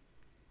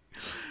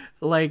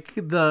 like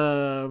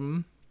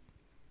the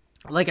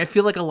like I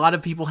feel like a lot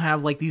of people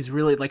have like these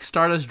really like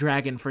Stardust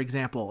Dragon, for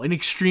example, an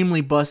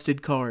extremely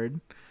busted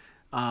card.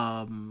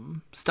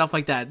 Stuff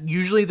like that.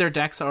 Usually their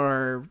decks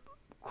are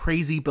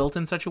crazy built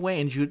in such a way,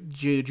 and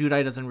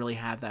Judai doesn't really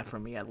have that for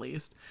me, at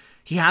least.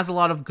 He has a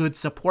lot of good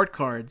support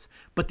cards,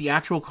 but the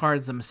actual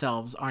cards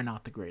themselves are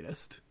not the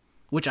greatest,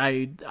 which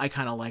I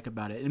kind of like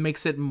about it. It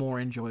makes it more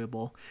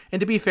enjoyable. And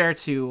to be fair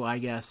to, I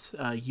guess,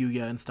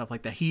 Yuya and stuff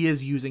like that, he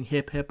is using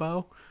Hip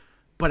Hippo,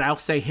 but I'll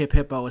say Hip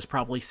Hippo is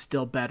probably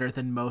still better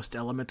than most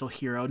Elemental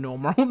Hero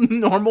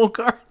normal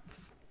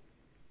cards.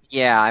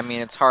 Yeah, I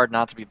mean it's hard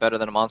not to be better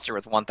than a monster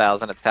with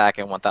 1,000 attack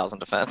and 1,000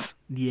 defense.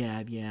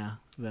 Yeah,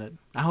 but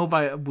I hope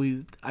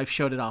I've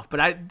showed it off.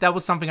 But that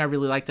was something I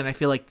really liked, and I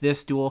feel like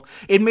this duel,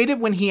 it made it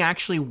when he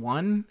actually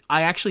won.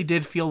 I actually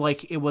did feel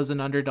like it was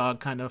an underdog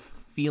kind of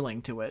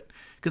feeling to it,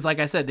 because like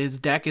I said, his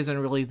deck isn't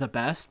really the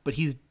best, but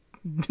he's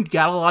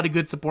got a lot of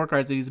good support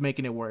cards that he's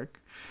making it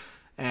work.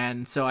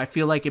 And so I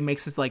feel like it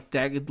makes it like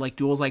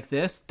duels like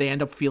this, they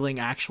end up feeling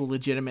actual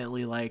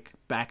legitimately like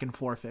back and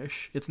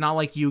forth-ish. It's not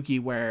like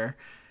Yugi where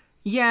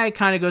yeah, it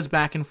kind of goes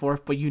back and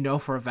forth, but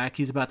for a fact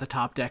he's about to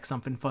top deck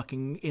something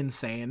fucking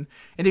insane.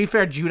 And to be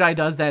fair, Judai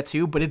does that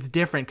too, but it's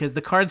different because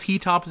the cards he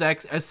top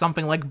decks as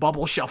something like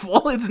Bubble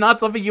Shuffle. It's not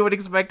something you would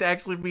expect to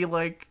actually be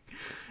like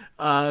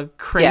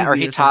crazy. Yeah, or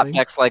he or top something.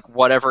 decks like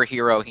whatever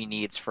hero he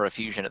needs for a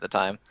fusion at the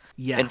time,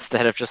 Yeah.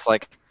 instead of just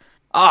like,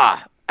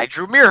 I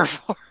drew Mirror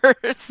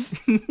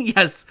Force.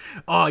 Yes.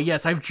 Oh,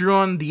 yes. I've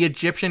drawn the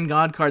Egyptian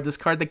God card. This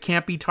card that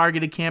can't be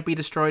targeted, can't be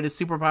destroyed, is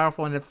super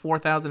powerful and at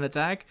 4,000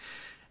 attack.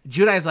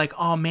 Judai's like,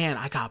 oh man,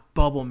 I got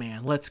Bubble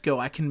Man. Let's go.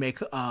 I can make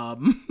I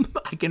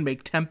can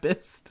make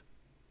Tempest.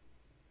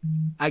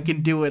 I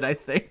can do it, I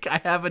think. I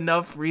have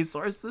enough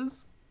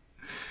resources.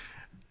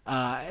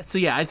 So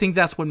yeah, I think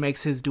that's what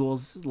makes his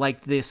duels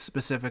like this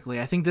specifically.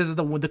 I think this is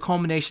the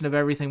culmination of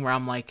everything where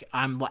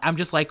I'm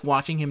just like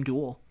watching him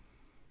duel.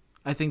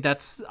 I think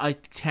that's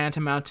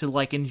tantamount to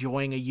like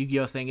enjoying a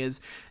Yu-Gi-Oh thing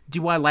is,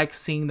 do I like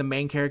seeing the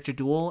main character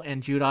duel?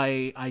 And Jude,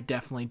 I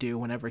definitely do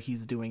whenever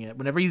he's doing it.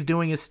 Whenever he's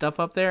doing his stuff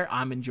up there,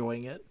 I'm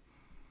enjoying it.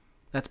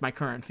 That's my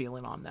current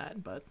feeling on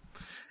that. But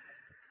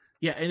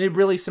yeah, and it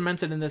really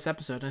cements it in this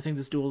episode. I think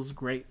this duel is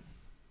great.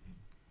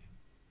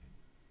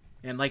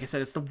 And like I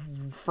said, it's the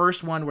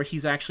first one where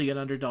he's actually an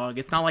underdog.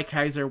 It's not like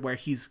Kaiser where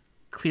he's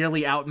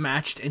clearly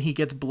outmatched and he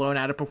gets blown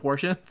out of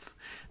proportions.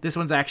 This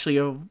one's actually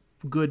a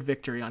good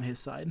victory on his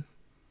side.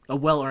 A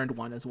well-earned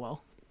one as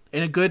well.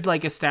 And a good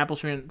like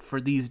establishment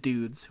for these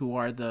dudes who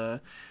are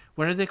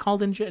what are they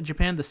called in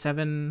Japan? The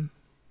seven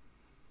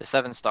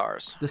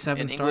Stars. The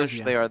seven In stars, English,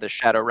 yeah. they are the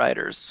Shadow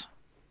Riders.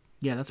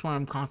 Yeah, that's why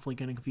I'm constantly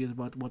getting confused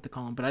about what to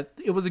call them. But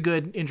it was a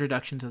good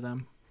introduction to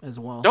them as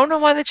well. Don't know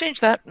why they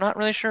changed that. Not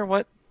really sure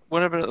what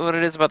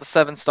it is about the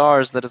 7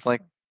 stars that is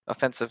like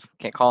offensive.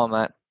 Can't call them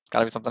that. It's got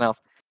to be something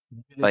else.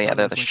 Maybe they But yeah, thought it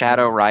they're the was like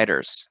Shadow a.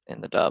 Riders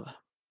in the dub.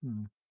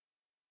 Hmm.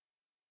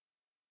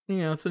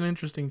 Yeah, it's an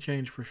interesting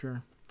change for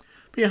sure.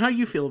 But yeah, how do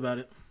you feel about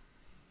it?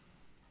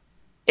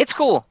 It's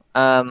cool.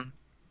 I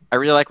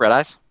really like Red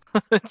Eyes.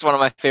 It's one of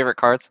my favorite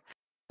cards.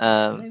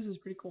 Um, Nice is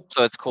pretty cool.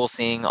 so it's cool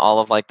seeing all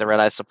of like the Red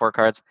Eyes support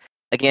cards.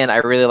 Again, I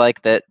really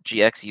like that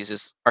GX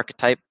uses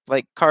archetype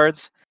like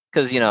cards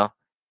because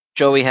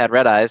Joey had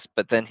Red Eyes,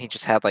 but then he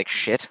just had like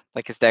shit.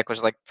 Like his deck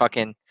was like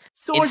fucking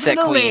Swordsman Insect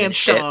a Queen and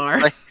shit.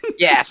 Landstar. Like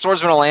yeah,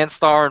 Swordsman of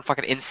Landstar and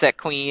fucking Insect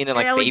Queen and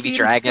like Baby Alligator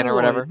Dragon or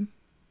whatever.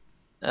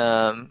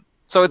 sword.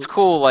 So it's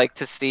cool like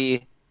to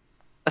see,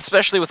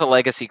 especially with a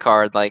legacy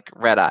card like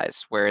Red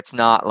Eyes, where it's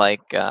not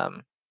like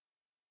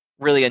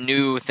really a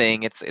new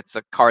thing. It's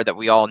a card that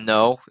we all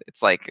know.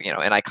 It's like an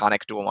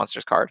iconic Duel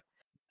Monsters card.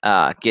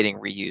 Getting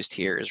reused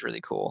here is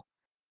really cool.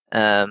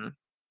 And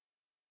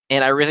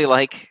I really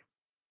like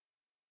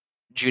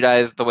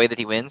Judai's the way that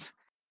he wins,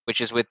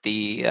 which is with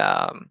the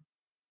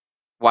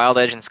Wild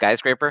Edge and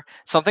Skyscraper.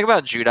 Something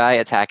about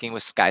Judai attacking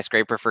with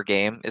Skyscraper for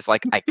game is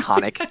like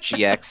iconic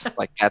GX.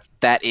 Like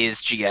that is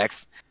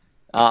GX.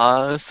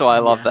 So I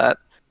love Yeah. that.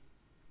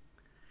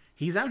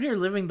 He's out here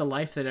living the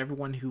life that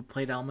everyone who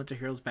played Elemental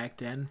Heroes back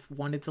then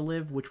wanted to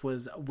live, which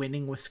was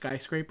winning with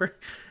Skyscraper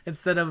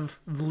instead of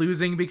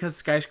losing because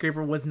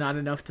Skyscraper was not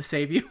enough to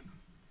save you.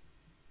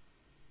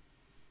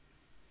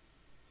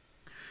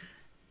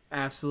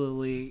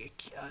 Absolutely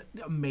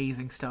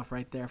amazing stuff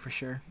right there for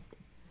sure.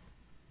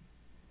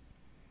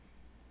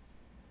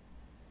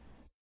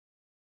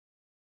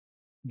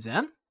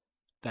 Zen?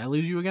 Did I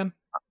lose you again?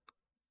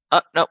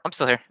 No, I'm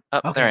still here.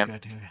 There I Okay, am.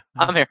 good. Okay.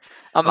 I'm here.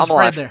 I I'm was afraid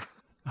alive. there.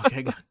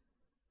 Okay, good.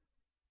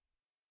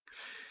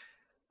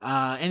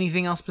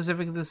 Anything else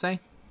specific to say?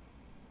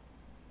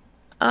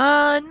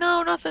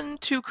 No, nothing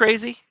too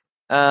crazy.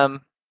 I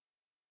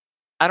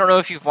don't know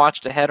if you've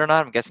watched ahead or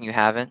not. I'm guessing you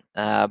haven't.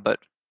 But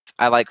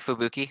I like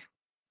Fubuki.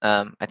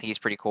 I think he's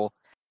pretty cool.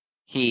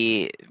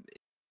 He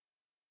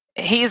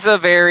he's a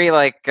very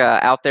like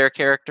out there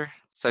character,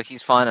 so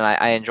he's fun, and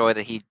I enjoy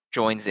that he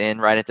joins in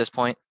right at this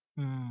point.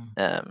 Hmm.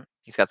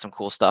 He's got some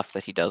cool stuff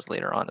that he does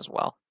later on as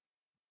well.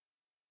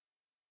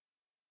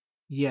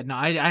 Yeah, no,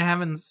 I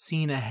haven't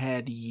seen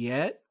ahead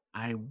yet.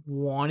 I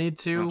wanted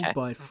to, Okay,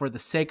 but for the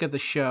sake of the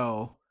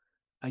show,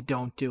 I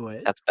don't do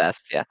it. that's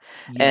best. Yeah,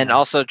 and Yeah.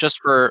 also just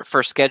for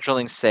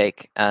scheduling's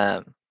sake,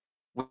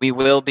 we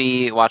will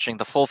be watching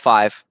the full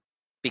 5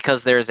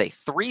 because there's a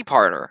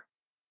 3-parter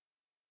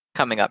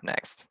coming up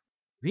next.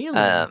 Really?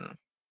 Um,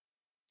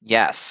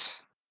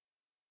 yes,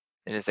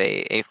 it is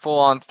a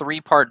full-on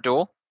 3-part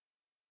duel,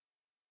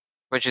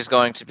 which is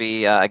going to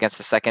be against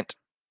the second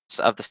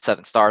of the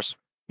 7 stars.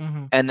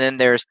 Mm-hmm. And then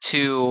there's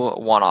 2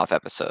 one-off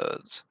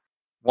episodes.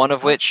 One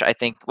of Oh, which I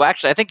think, well,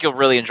 actually, I think you'll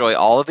really enjoy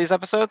all of these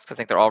episodes 'cause I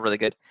think they're all really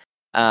good.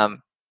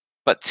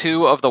 But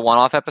 2 of the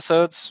one-off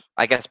episodes,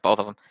 I guess both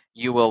of them,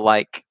 you will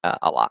like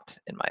a lot,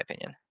 in my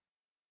opinion.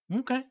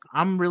 okay.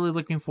 I'm really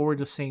looking forward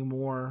to seeing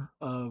more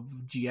of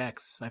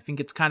GX. I think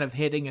it's kind of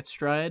hitting its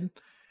stride.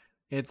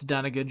 It's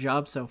done a good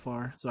job so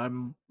far.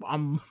 So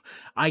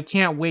I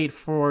can't wait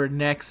for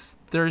next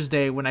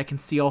Thursday when I can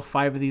see all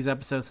 5 of these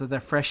episodes so they're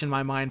fresh in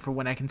my mind for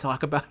when I can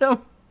talk about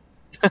them.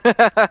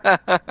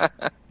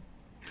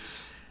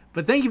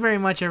 But thank you very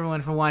much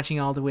everyone for watching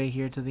all the way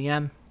here to the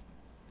end.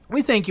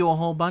 We thank you a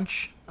whole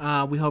bunch.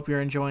 We hope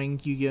you're enjoying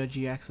Yu-Gi-Oh!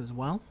 GX as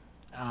well.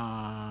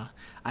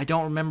 I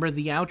don't remember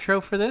the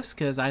outro for this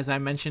because, as I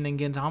mentioned in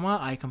Gintama,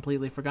 I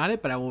completely forgot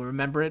it, but I will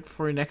remember it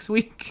for next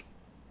week.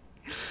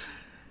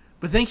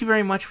 But thank you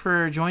very much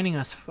for joining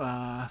us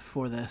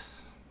for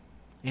this.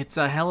 It's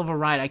a hell of a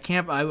ride. I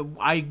can't.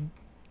 I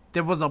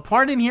there was a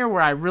part in here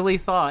where I really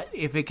thought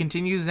if it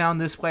continues down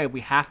this way, we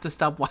have to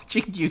stop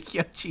watching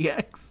Yu-Gi-Oh!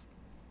 GX.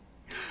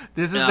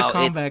 This is the No,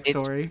 comeback it's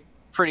story.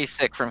 pretty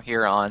sick from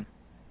here on.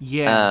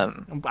 Yeah,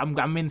 Um, I'm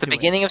the into it.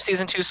 beginning of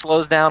season 2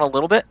 slows down a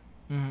little bit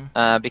Hmm.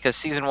 because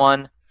season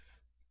 1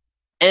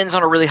 ends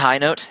on a really high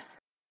note.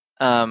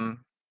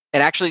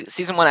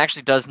 Season 1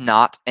 actually does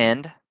not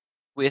end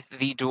with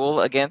the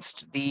duel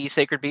against the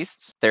Sacred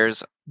Beasts.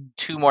 There's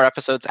 2 more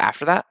episodes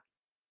after that,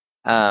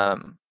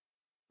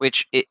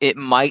 which it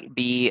might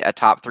be a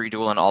top 3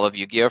 duel in all of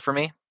Yu-Gi-Oh for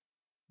me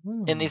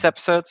in these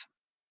episodes.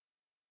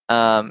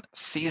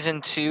 Season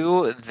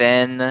 2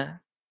 then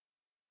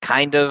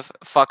kind of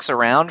fucks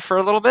around for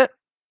a little bit.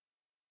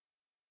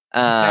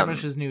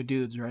 Establishes new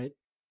dudes, right?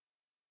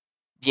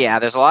 Yeah,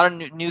 there's a lot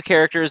of new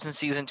characters in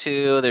season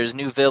 2. There's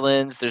new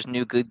villains. There's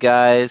new good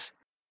guys.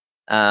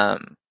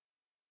 It's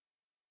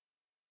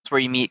where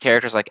you meet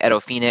characters like Edo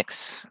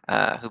Phoenix,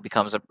 who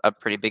becomes a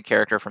pretty big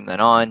character from then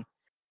on.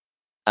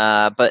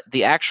 But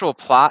the actual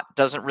plot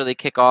doesn't really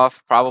kick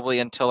off probably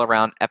until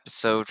around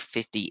episode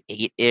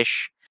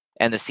 58-ish,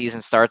 and the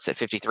season starts at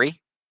 53.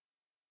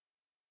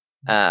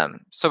 So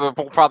we'll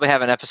probably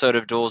have an episode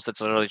of duels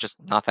that's literally just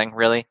nothing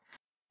really.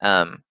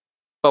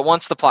 But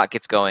once the plot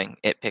gets going,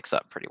 it picks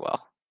up pretty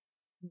well.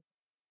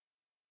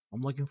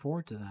 I'm looking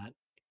forward to that.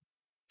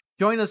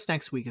 join us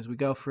next week as we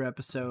go for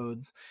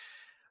episodes.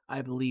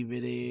 I believe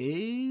it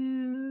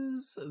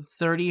is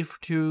 30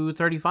 to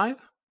 35.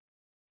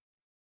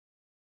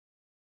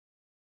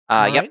 Yep.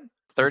 Right?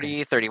 30,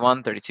 Okay.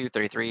 31, 32,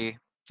 33,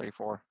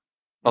 34.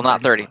 Well,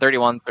 not 30.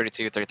 31,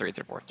 32, 33,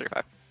 34,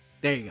 35.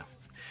 There you go.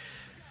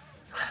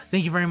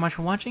 Thank you very much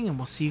for watching, and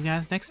we'll see you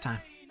guys next time.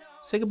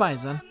 Say goodbye,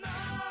 Zen.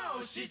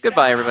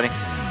 Goodbye, everybody.